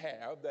you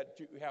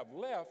have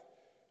left.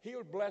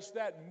 He'll bless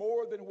that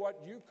more than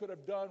what you could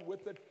have done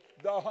with the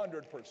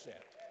 100%.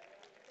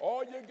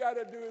 All you got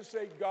to do is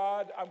say,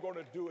 God, I'm going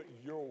to do it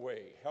your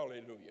way.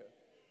 Hallelujah.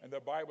 And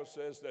the Bible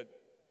says that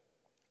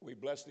We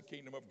bless the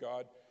kingdom of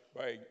God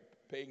by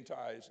paying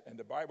tithes, and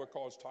the Bible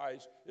calls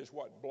tithes is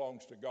what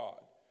belongs to God.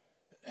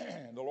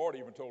 And the Lord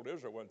even told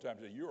Israel one time,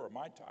 he said, you are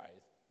my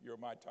tithe. You're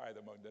my tithe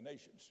among the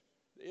nations.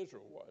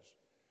 Israel was.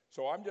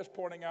 So I'm just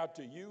pointing out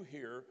to you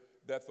here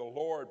that the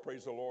Lord,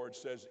 praise the Lord,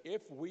 says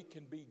if we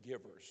can be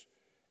givers.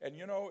 And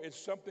you know,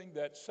 it's something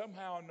that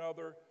somehow or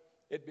another,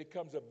 it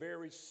becomes a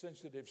very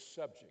sensitive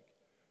subject.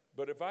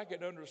 But if I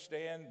can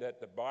understand that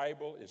the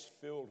Bible is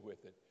filled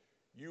with it,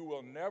 you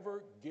will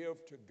never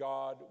give to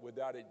God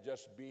without it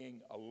just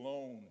being a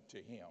loan to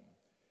him.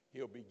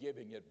 He'll be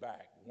giving it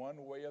back.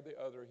 One way or the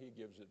other, he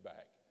gives it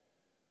back.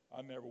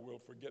 I never will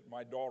forget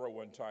my daughter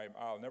one time.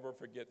 I'll never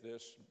forget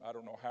this. I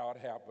don't know how it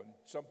happened.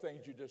 Some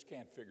things you just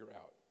can't figure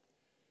out.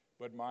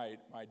 But my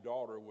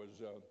daughter was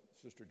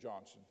Sister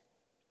Johnson.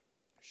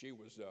 She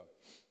was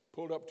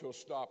pulled up to a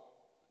stop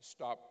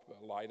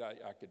light.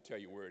 I could tell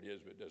you where it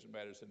is, but it doesn't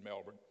matter. It's in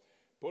Melbourne.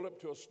 Pulled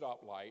up to a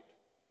stoplight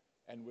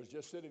and was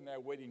just sitting there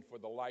waiting for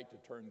the light to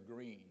turn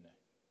green.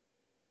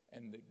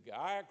 And the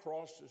guy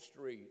across the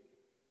street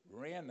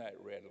ran that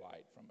red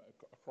light from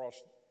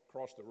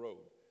across the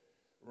road,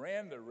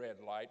 ran the red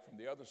light from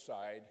the other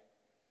side,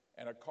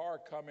 and a car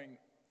coming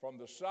from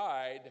the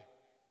side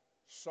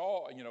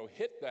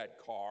hit that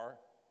car,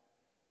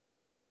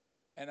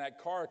 and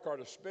that car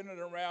started spinning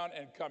around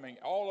and coming.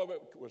 All of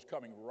it was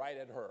coming right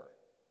at her,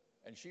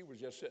 and she was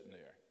just sitting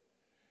there.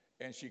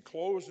 And she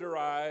closed her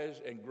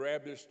eyes and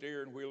grabbed the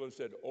steering wheel and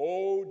said,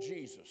 "Oh,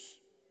 Jesus."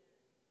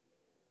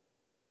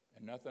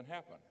 And nothing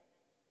happened.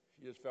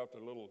 She just felt a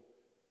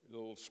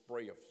little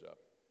spray of stuff.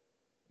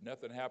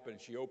 Nothing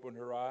happened. She opened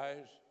her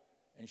eyes,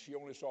 and she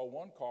only saw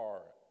one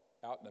car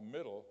out in the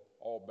middle,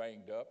 all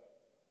banged up.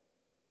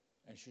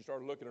 And she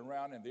started looking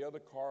around, and the other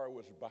car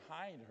was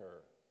behind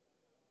her.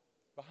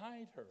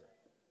 Behind her.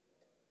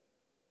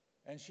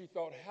 And she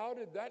thought, how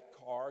did that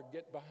car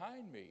get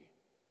behind me?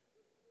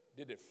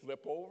 Did it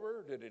flip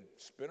over? Did it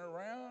spin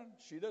around?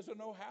 She doesn't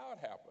know how it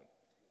happened.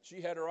 She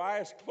had her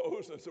eyes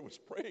closed and was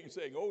praying,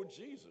 saying, "Oh,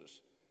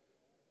 Jesus,"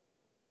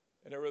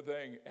 and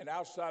everything. And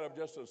outside of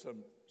just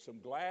some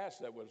glass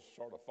that was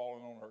sort of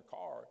falling on her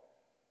car,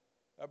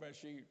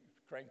 she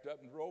cranked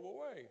up and drove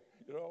away,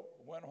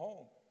 went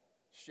home,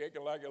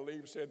 shaking like a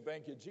leaf, saying,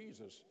 "Thank you,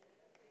 Jesus."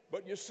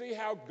 But you see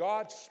how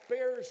God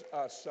spares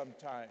us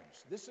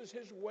sometimes. This is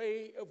his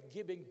way of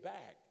giving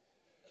back.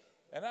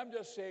 And I'm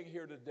just saying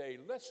here today,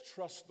 let's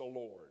trust the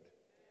Lord.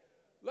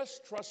 Let's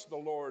trust the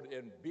Lord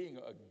in being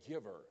a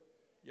giver.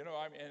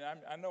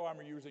 I know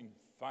I'm using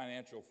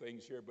financial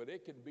things here, but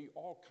it can be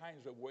all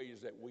kinds of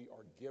ways that we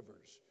are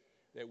givers,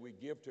 that we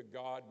give to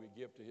God, we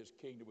give to his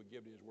kingdom, we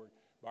give to his word.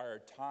 By our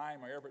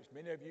time, our efforts.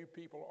 Many of you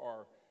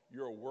people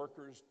you're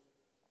workers,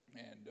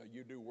 and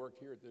you do work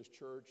here at this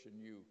church,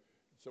 and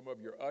some of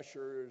your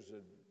ushers,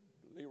 and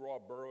Leroy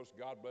Burrows,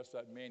 God bless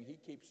that man. He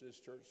keeps this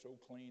church so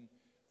clean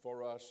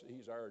for us.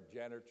 He's our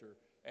janitor,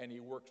 and he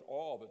works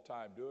all the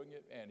time doing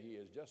it, and he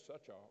is just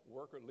such a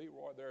worker.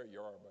 Leroy, there you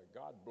are, but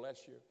God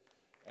bless you.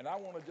 And I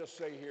want to just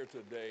say here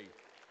today,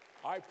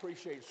 I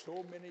appreciate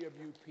so many of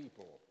you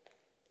people.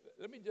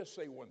 Let me just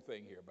say one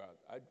thing here about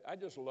it. I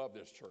just love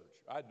this church.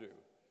 I do.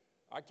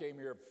 I came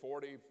here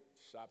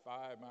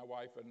 45, my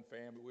wife and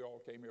family, we all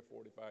came here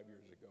 45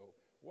 years ago.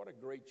 What a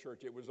great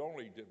church.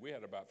 We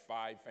had about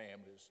 5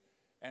 families.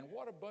 And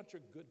what a bunch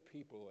of good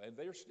people. And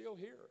they're still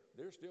here.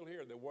 They're still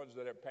here. The ones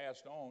that have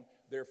passed on,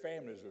 their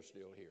families are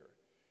still here.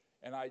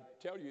 And I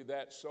tell you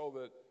that so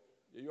that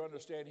you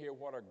understand here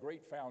what a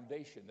great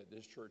foundation that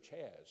this church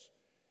has.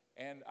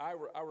 And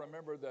I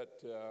remember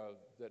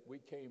that we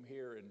came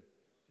here and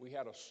we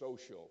had a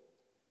social.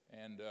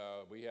 And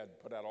we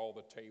had put out all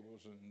the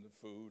tables and the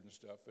food and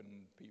stuff. And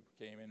people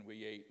came in,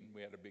 we ate, and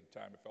we had a big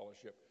time of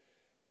fellowship.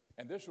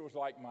 And this was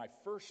like my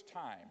first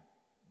time,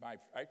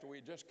 after we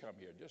had just come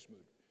here, just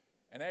moved.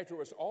 And after it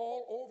was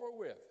all over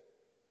with,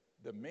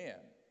 the men,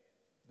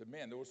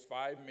 those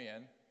 5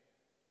 men,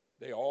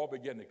 they all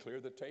began to clear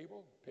the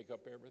table, pick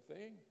up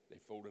everything. They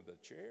folded the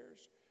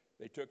chairs.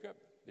 They took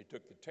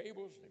the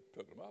tables, they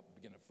took them up,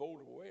 began to fold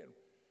them away. And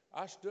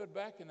I stood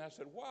back and I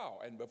said, wow.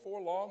 And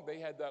before long, they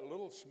had that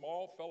little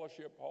small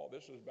fellowship hall.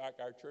 This was back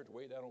our church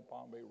way down on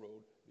Palm Bay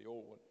Road, the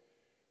old one.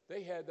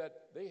 They had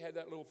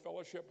that little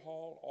fellowship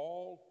hall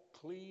all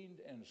cleaned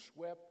and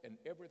swept and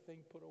everything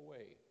put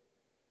away.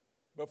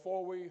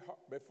 Before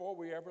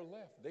we ever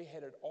left, they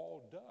had it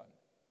all done.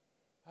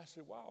 I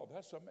said, wow,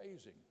 that's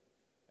amazing.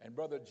 And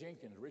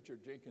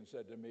Richard Jenkins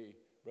said to me,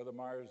 "Brother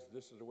Myers,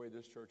 this is the way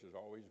this church has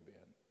always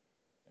been."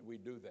 And we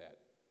do that.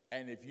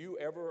 And if you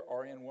ever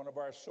are in one of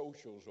our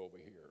socials over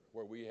here,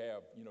 where we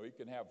have, you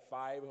can have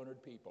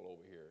 500 people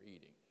over here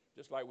eating,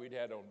 just like we'd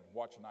had on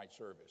Watch Night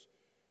service.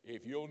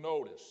 If you'll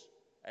notice,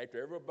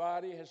 after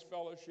everybody has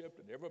fellowshiped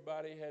and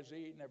everybody has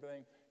eaten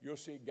everything, you'll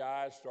see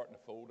guys starting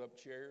to fold up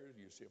chairs.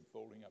 You see them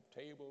folding up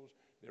tables.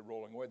 They're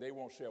rolling away. They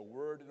won't say a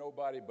word to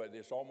nobody, but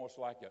it's almost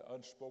like an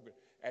unspoken.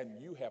 And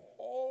you have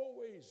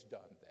always done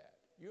that.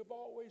 You have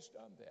always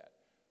done that.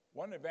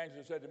 One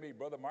evangelist said to me,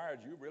 "Brother Myers,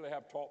 you really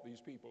have taught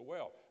these people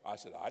well." I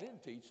said, "I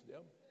didn't teach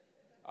them.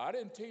 I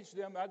didn't teach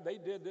them. They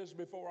did this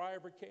before I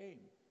ever came."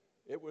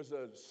 It was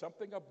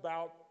something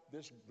about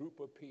this group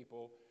of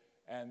people,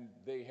 and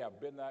they have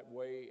been that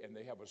way, and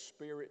they have a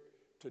spirit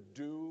to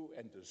do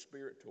and the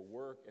spirit to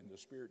work and the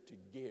spirit to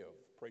give,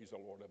 praise the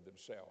Lord, of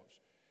themselves.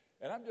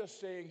 And I'm just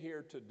saying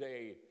here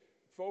today,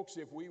 folks,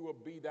 if we will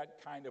be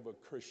that kind of a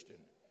Christian,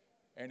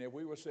 and if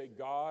we will say,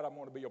 God, I'm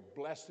going to be a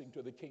blessing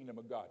to the kingdom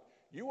of God.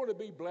 You want to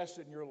be blessed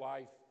in your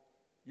life?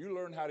 You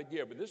learn how to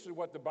give. And this is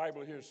what the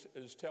Bible here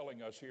is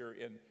telling us here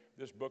in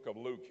this book of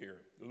Luke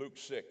here, Luke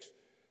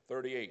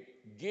 6:38.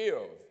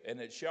 Give, and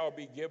it shall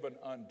be given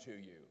unto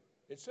you.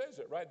 It says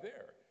it right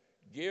there.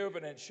 Give,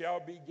 and it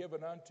shall be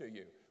given unto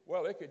you.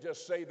 Well, it could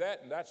just say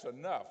that, and that's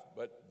enough.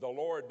 But the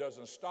Lord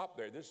doesn't stop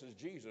there. This is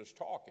Jesus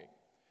talking.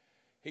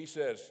 He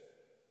says,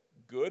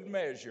 good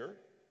measure,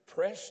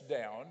 pressed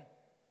down.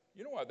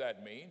 You know what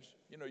that means?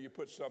 You know, you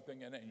put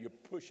something in it, and you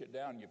push it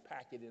down, and you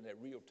pack it in there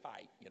real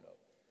tight, you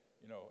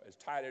know, as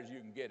tight as you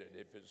can get it.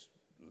 If it's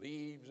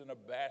leaves in a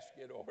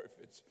basket, or if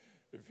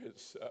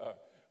it's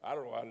I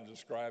don't know how to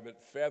describe it,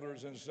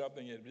 feathers in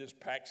something, it just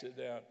packs it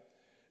down.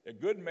 A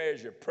good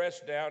measure,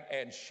 pressed down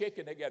and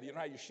shaken together. You know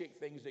how you shake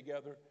things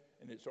together,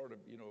 and it sort of,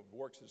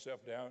 works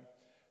itself down?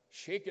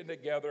 Shaken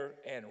together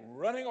and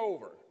running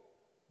over.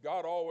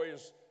 God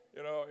always,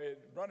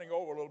 running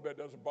over a little bit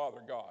doesn't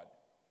bother God.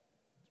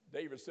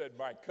 David said,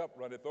 my cup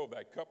runneth over.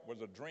 That cup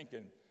was a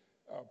drinking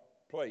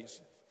place.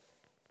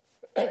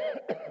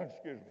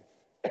 Excuse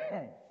me.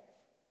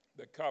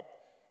 The cup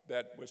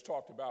that was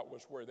talked about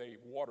was where they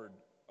watered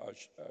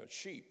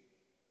sheep.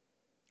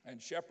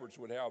 And shepherds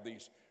would have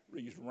these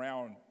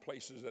round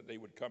places that they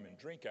would come and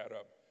drink out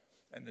of.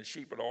 And the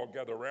sheep would all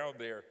gather around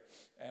there.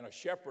 And a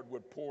shepherd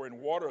would pour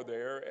in water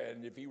there.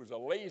 And if he was a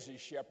lazy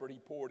shepherd, he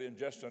poured in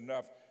just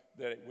enough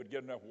that it would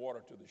get enough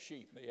water to the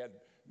sheep. They had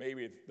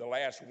maybe the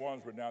last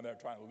ones were down there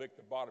trying to lick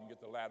the bottom,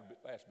 get the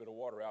last bit of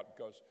water out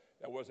because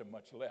there wasn't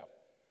much left.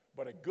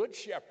 But a good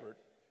shepherd,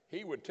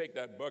 he would take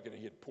that bucket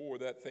and he'd pour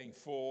that thing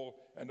full,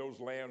 and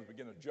those lambs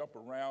begin to jump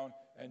around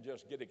and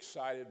just get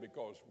excited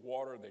because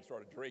water, and they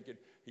started drinking.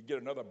 He'd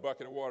get another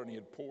bucket of water and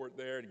he'd pour it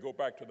there, and he'd go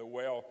back to the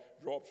well,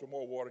 draw up some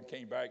more water, and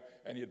came back,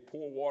 and he'd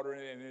pour water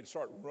in it, and it'd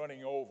start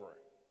running over.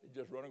 It'd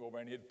just running over,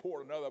 and he'd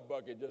pour another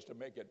bucket just to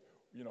make it,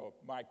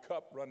 my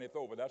cup runneth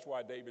over. That's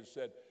why David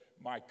said,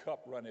 my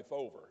cup runneth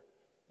over.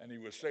 And he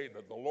was saying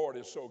that the Lord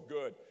is so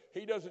good.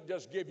 He doesn't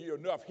just give you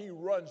enough, he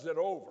runs it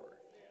over.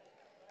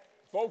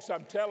 Folks,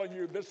 I'm telling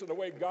you, this is the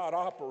way God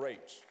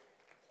operates.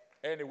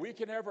 And if we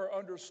can ever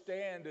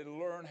understand and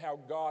learn how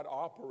God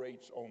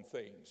operates on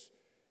things,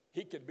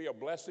 he can be a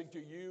blessing to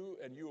you,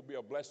 and you will be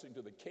a blessing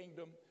to the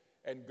kingdom.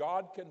 And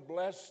God can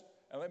bless,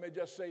 and let me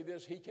just say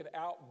this, he can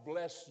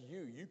out-bless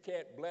you. You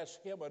can't bless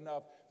him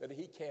enough that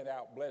he can't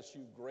out-bless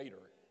you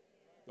greater.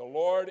 The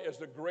Lord is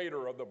the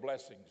greater of the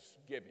blessings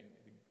giving,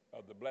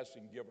 of the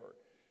blessing giver.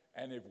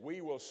 And if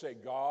we will say,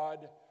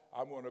 God,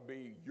 I'm going to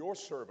be your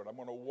servant. I'm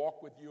going to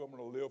walk with you. I'm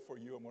going to live for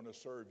you. I'm going to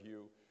serve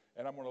you.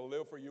 And I'm going to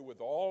live for you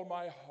with all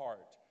my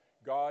heart,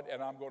 God,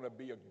 and I'm going to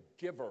be a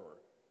giver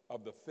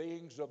of the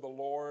things of the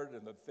Lord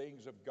and the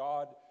things of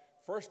God.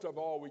 First of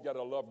all, we got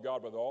to love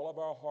God with all of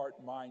our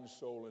heart, mind,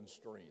 soul, and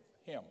strength.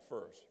 Him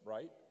first,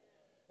 right?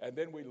 And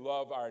then we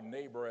love our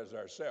neighbor as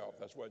ourselves.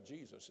 That's what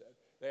Jesus said.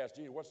 They asked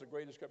Jesus, what's the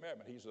greatest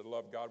commandment? He said,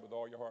 love God with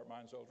all your heart,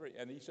 mind, soul, and strength.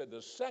 And he said,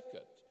 the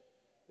second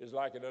is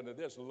like it unto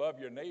this, love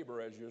your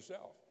neighbor as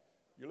yourself.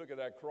 You look at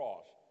that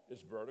cross,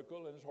 it's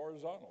vertical and it's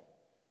horizontal.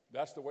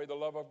 That's the way the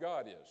love of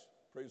God is.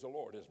 Praise the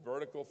Lord. It's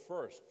vertical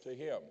first to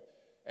him.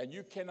 And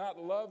you cannot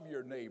love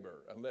your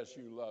neighbor unless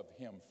you love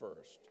him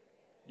first.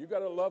 You got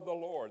to love the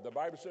Lord. The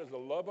Bible says the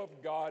love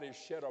of God is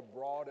shed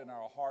abroad in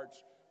our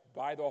hearts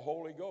by the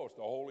Holy Ghost,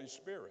 the Holy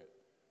Spirit.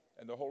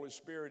 And the Holy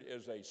Spirit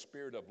is a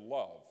spirit of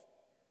love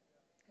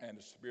and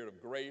a spirit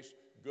of grace,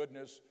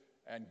 goodness,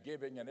 and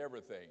giving and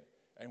everything.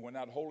 And when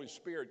that Holy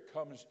Spirit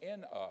comes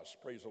in us,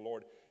 praise the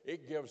Lord,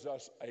 it gives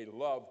us a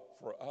love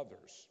for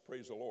others.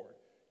 Praise the Lord.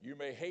 You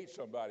may hate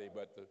somebody,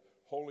 but the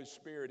Holy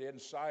Spirit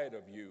inside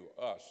of you,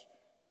 us,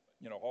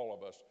 all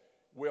of us,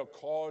 will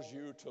cause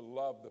you to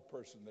love the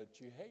person that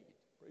you hate.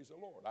 Praise the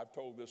Lord. I've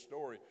told this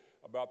story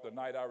about the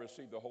night I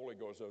received the Holy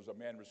Ghost. There was a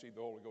man received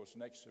the Holy Ghost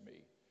next to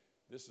me.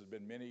 This has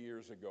been many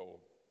years ago,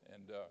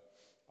 and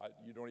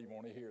you don't even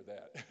want to hear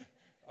that.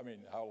 I mean,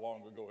 how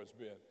long ago it's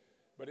been.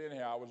 But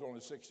anyhow, I was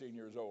only 16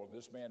 years old.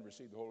 This man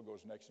received the Holy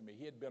Ghost next to me.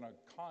 He had been a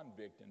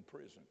convict in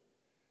prison,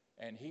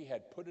 and he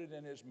had put it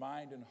in his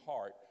mind and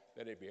heart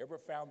that if he ever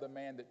found the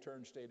man that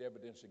turned state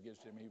evidence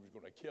against him, he was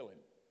going to kill him.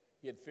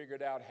 He had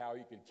figured out how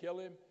he could kill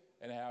him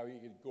and how he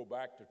could go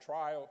back to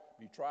trial,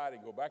 be tried,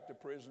 and go back to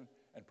prison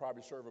and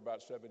probably serve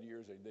about 7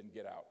 years and then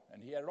get out.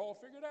 And he had it all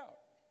figured out.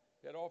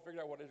 He had all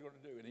figured out what he was going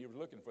to do, and he was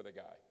looking for the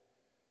guy.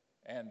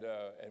 And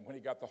when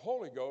he got the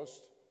Holy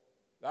Ghost,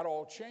 that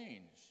all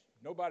changed.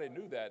 Nobody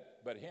knew that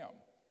but him.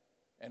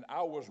 And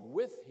I was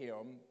with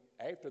him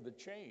after the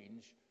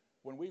change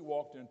when we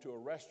walked into a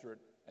restaurant,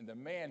 and the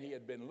man he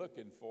had been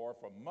looking for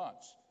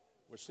months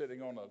was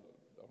sitting on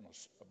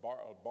a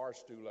bar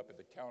stool up at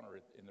the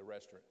counter in the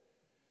restaurant.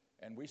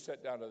 And we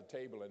sat down at the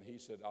table, and he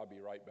said, I'll be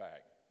right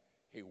back.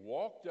 He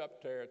walked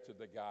up there to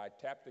the guy,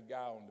 tapped the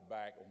guy on the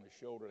back, on the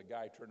shoulder. The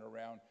guy turned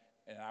around,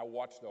 and I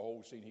watched the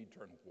whole scene. He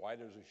turned white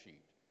as a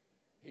sheet.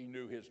 He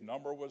knew his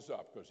number was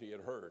up because he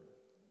had heard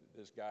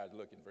this guy's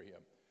looking for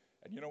him.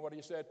 And you know what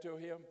he said to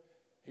him?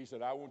 He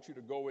said, I want you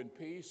to go in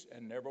peace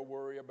and never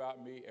worry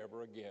about me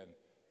ever again.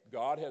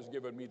 God has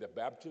given me the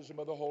baptism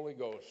of the Holy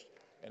Ghost,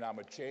 and I'm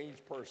a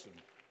changed person.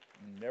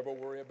 Never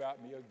worry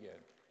about me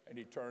again. And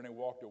he turned and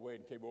walked away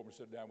and came over and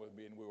sat down with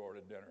me, and we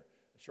ordered dinner.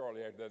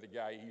 Shortly after that, the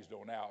guy eased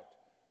on out.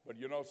 But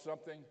you know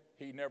something?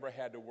 He never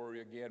had to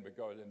worry again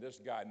and this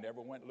guy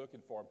never went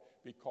looking for him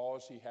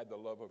because he had the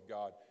love of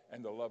God,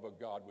 and the love of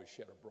God was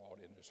shed abroad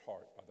in his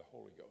heart by the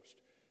Holy Ghost.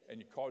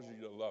 And it causes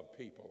you to love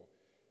people.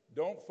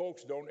 Don't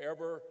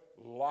ever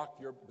lock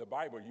the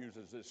Bible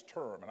uses this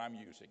term, and I'm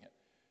using it.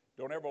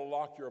 Don't ever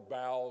lock your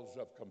bowels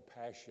of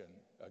compassion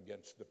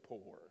against the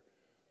poor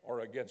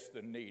or against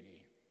the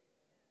needy.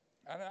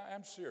 And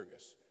I'm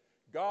serious.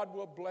 God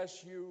will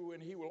bless you,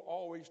 and he will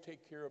always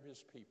take care of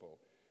his people.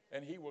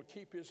 And he will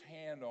keep his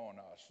hand on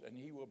us, and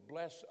he will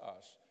bless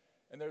us.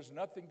 And there's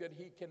nothing that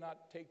he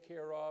cannot take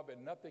care of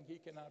and nothing he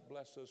cannot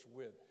bless us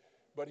with.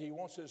 But he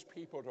wants his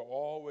people to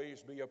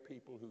always be a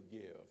people who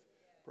give.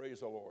 Praise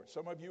the Lord.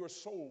 Some of you are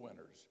soul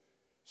winners.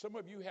 Some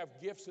of you have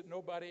gifts that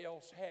nobody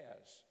else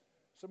has.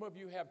 Some of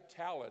you have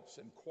talents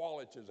and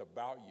qualities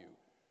about you.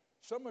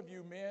 Some of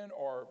you men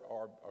are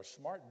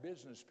smart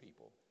business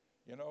people.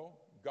 You know,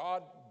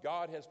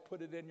 God has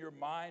put it in your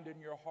mind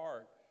and your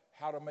heart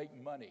how to make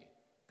money.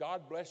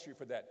 God bless you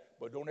for that.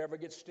 But don't ever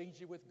get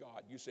stingy with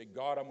God. You say,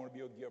 God, I'm going to be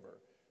a giver.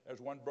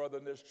 There's one brother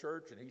in this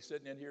church, and he's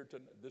sitting in here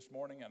this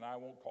morning, and I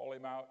won't call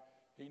him out.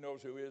 He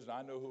knows who he is, and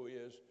I know who he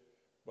is.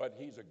 But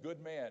he's a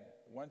good man.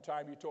 One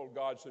time he told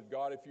God, said,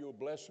 God, if you'll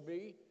bless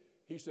me,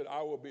 he said,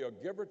 I will be a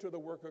giver to the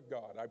work of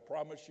God. I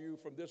promise you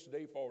from this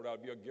day forward, I'll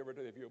be a giver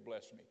to if you'll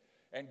bless me.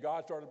 And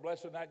God started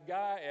blessing that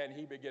guy, and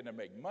he began to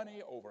make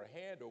money over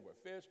hand, over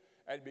fist,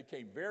 and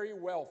became very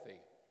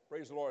wealthy.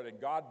 Praise the Lord. And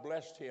God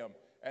blessed him.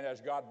 And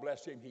as God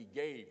blessed him, he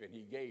gave, and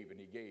he gave, and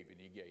he gave, and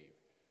he gave.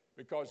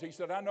 Because he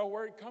said, I know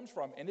where it comes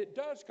from. And it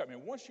does come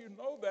in. Once you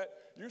know that,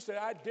 you say,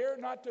 I dare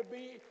not to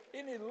be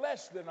any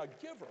less than a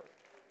giver.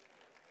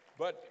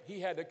 But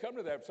he had to come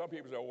to that. Some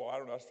people say, well, I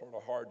don't know, that's sort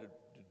of hard to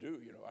do,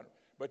 you know.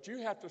 But you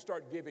have to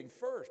start giving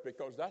first,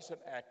 because that's an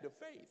act of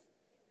faith.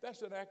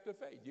 That's an act of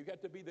faith. You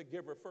got to be the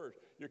giver first.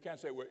 You can't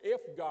say, well,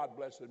 if God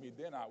blesses me,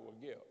 then I will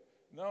give.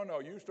 No,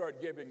 you start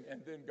giving,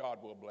 and then God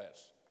will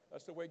bless.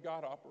 That's the way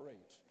God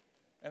operates.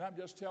 And I'm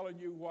just telling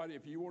you what,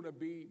 if you want to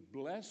be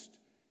blessed,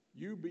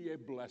 you be a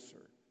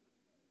blesser.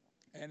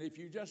 And if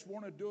you just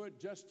want to do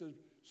it just to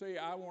say,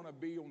 I want to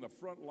be on the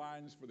front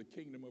lines for the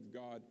kingdom of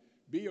God,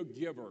 be a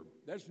giver.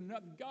 There's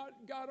not,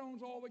 God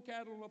owns all the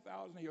cattle on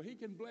 1,000 hills. He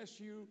can bless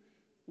you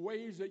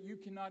ways that you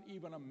cannot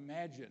even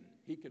imagine.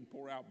 He can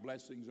pour out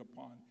blessings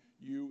upon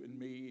you and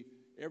me,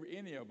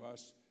 any of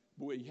us.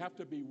 But we have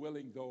to be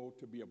willing, though,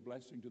 to be a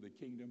blessing to the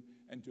kingdom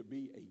and to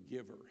be a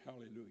giver.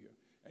 Hallelujah.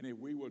 And if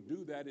we will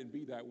do that and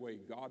be that way,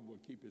 God will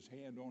keep his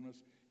hand on us.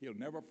 He'll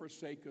never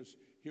forsake us.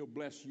 He'll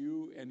bless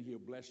you, and he'll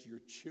bless your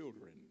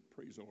children.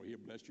 Praise the Lord. He'll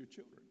bless your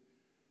children.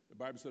 The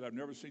Bible said, I've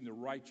never seen the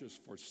righteous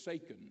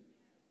forsaken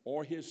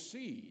or his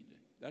seed,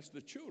 that's the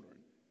children,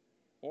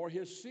 or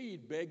his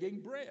seed begging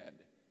bread.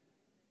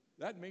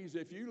 That means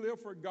if you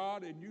live for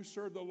God and you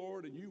serve the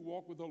Lord and you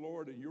walk with the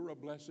Lord and you're a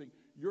blessing,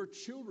 your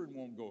children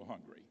won't go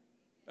hungry.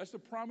 That's the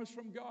promise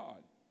from God.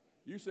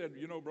 You said,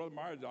 you know, Brother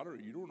Myers,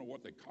 you don't know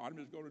what the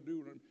economy is going to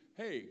do.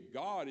 Hey,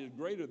 God is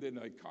greater than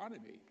the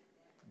economy.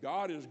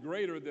 God is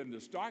greater than the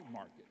stock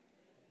market.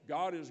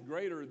 God is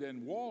greater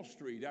than Wall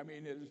Street. I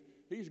mean,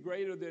 he's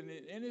greater than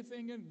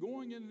anything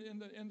going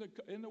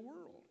in the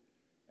world.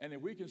 And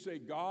if we can say,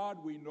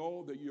 God, we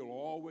know that you'll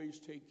always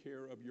take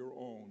care of your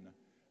own.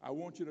 I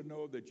want you to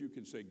know that you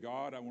can say,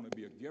 God, I want to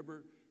be a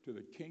giver to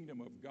the kingdom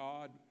of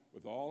God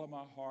with all of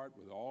my heart,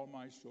 with all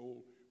my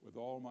soul, with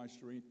all my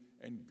strength.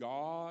 And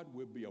God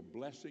will be a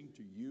blessing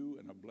to you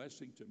and a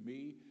blessing to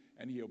me,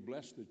 and he'll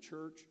bless the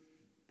church.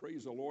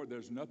 Praise the Lord.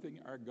 There's nothing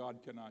our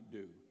God cannot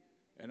do.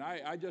 And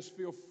I just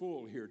feel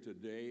full here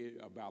today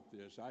about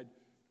this.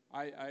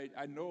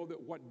 I know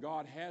that what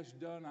God has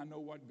done, I know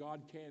what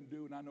God can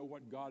do, and I know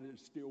what God is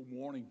still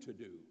wanting to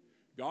do.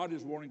 God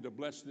is wanting to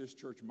bless this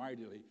church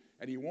mightily,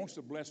 and he wants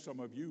to bless some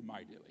of you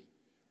mightily.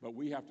 But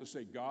we have to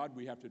say, God,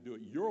 we have to do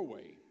it your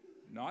way,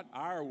 not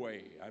our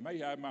way. I may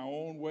have my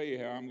own way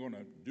how I'm going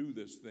to do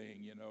this thing,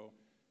 you know.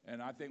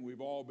 And I think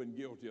we've all been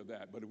guilty of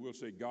that. But we'll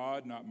say,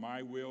 God, not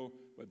my will,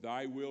 but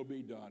thy will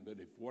be done. But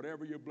if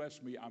whatever you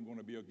bless me, I'm going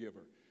to be a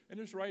giver. And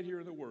it's right here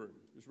in the word.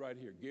 It's right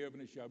here. Give,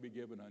 and it shall be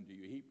given unto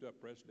you. Heaped up,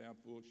 pressed down,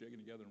 full, shaken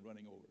together, and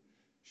running over.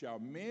 Shall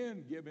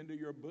men give into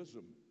your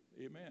bosom?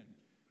 Amen.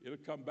 It'll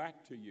come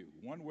back to you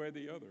one way or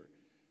the other.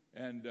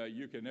 And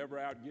you can never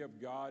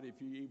outgive God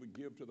if you even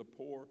give to the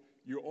poor.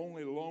 You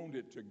only loaned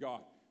it to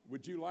God.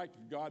 Would you like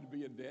God to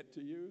be in debt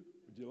to you?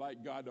 Would you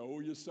like God to owe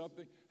you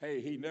something?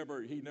 Hey, he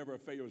never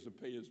fails to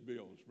pay his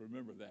bills.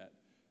 Remember that.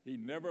 He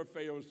never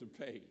fails to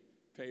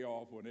pay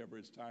off whenever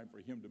it's time for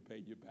him to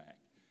pay you back.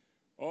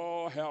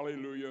 Oh,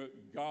 hallelujah.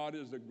 God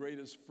is the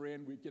greatest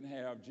friend we can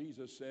have.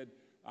 Jesus said,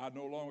 I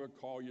no longer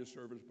call you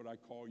servants, but I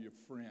call you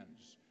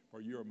friends,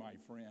 for you're my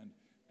friend.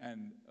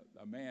 And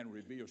a man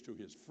reveals to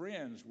his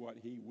friends what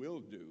he will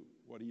do,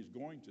 what he's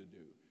going to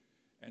do.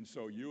 And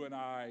so you and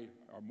I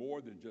are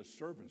more than just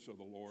servants of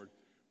the Lord.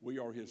 We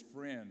are his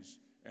friends.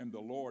 And the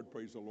Lord,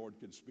 praise the Lord,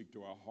 can speak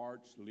to our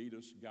hearts, lead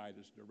us, guide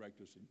us,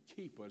 direct us, and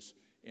keep us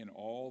in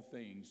all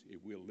things if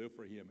we'll live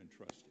for him and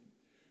trust him.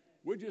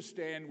 Would you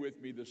stand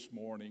with me this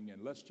morning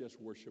and let's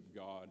just worship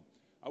God?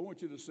 I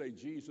want you to say,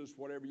 Jesus,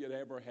 whatever you'd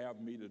ever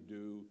have me to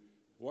do,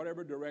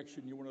 whatever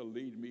direction you want to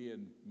lead me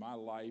in my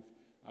life,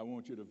 I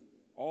want you to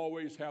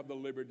always have the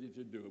liberty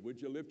to do it.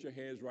 Would you lift your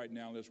hands right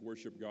now and let's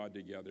worship God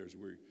together as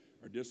we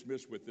are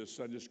dismissed with this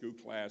Sunday school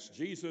class.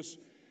 Jesus,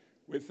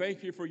 we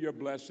thank you for your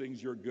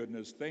blessings, your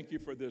goodness. Thank you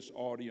for this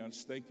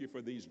audience. Thank you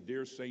for these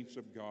dear saints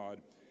of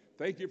God.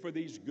 Thank you for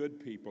these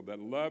good people that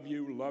love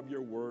you, love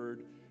your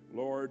word,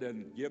 Lord,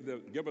 and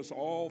give us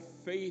all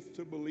faith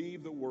to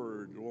believe the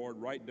word, Lord,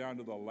 right down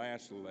to the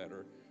last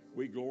letter.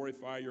 We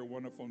glorify your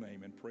wonderful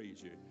name and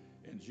praise you.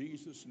 In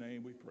Jesus'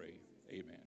 name we pray. Amen.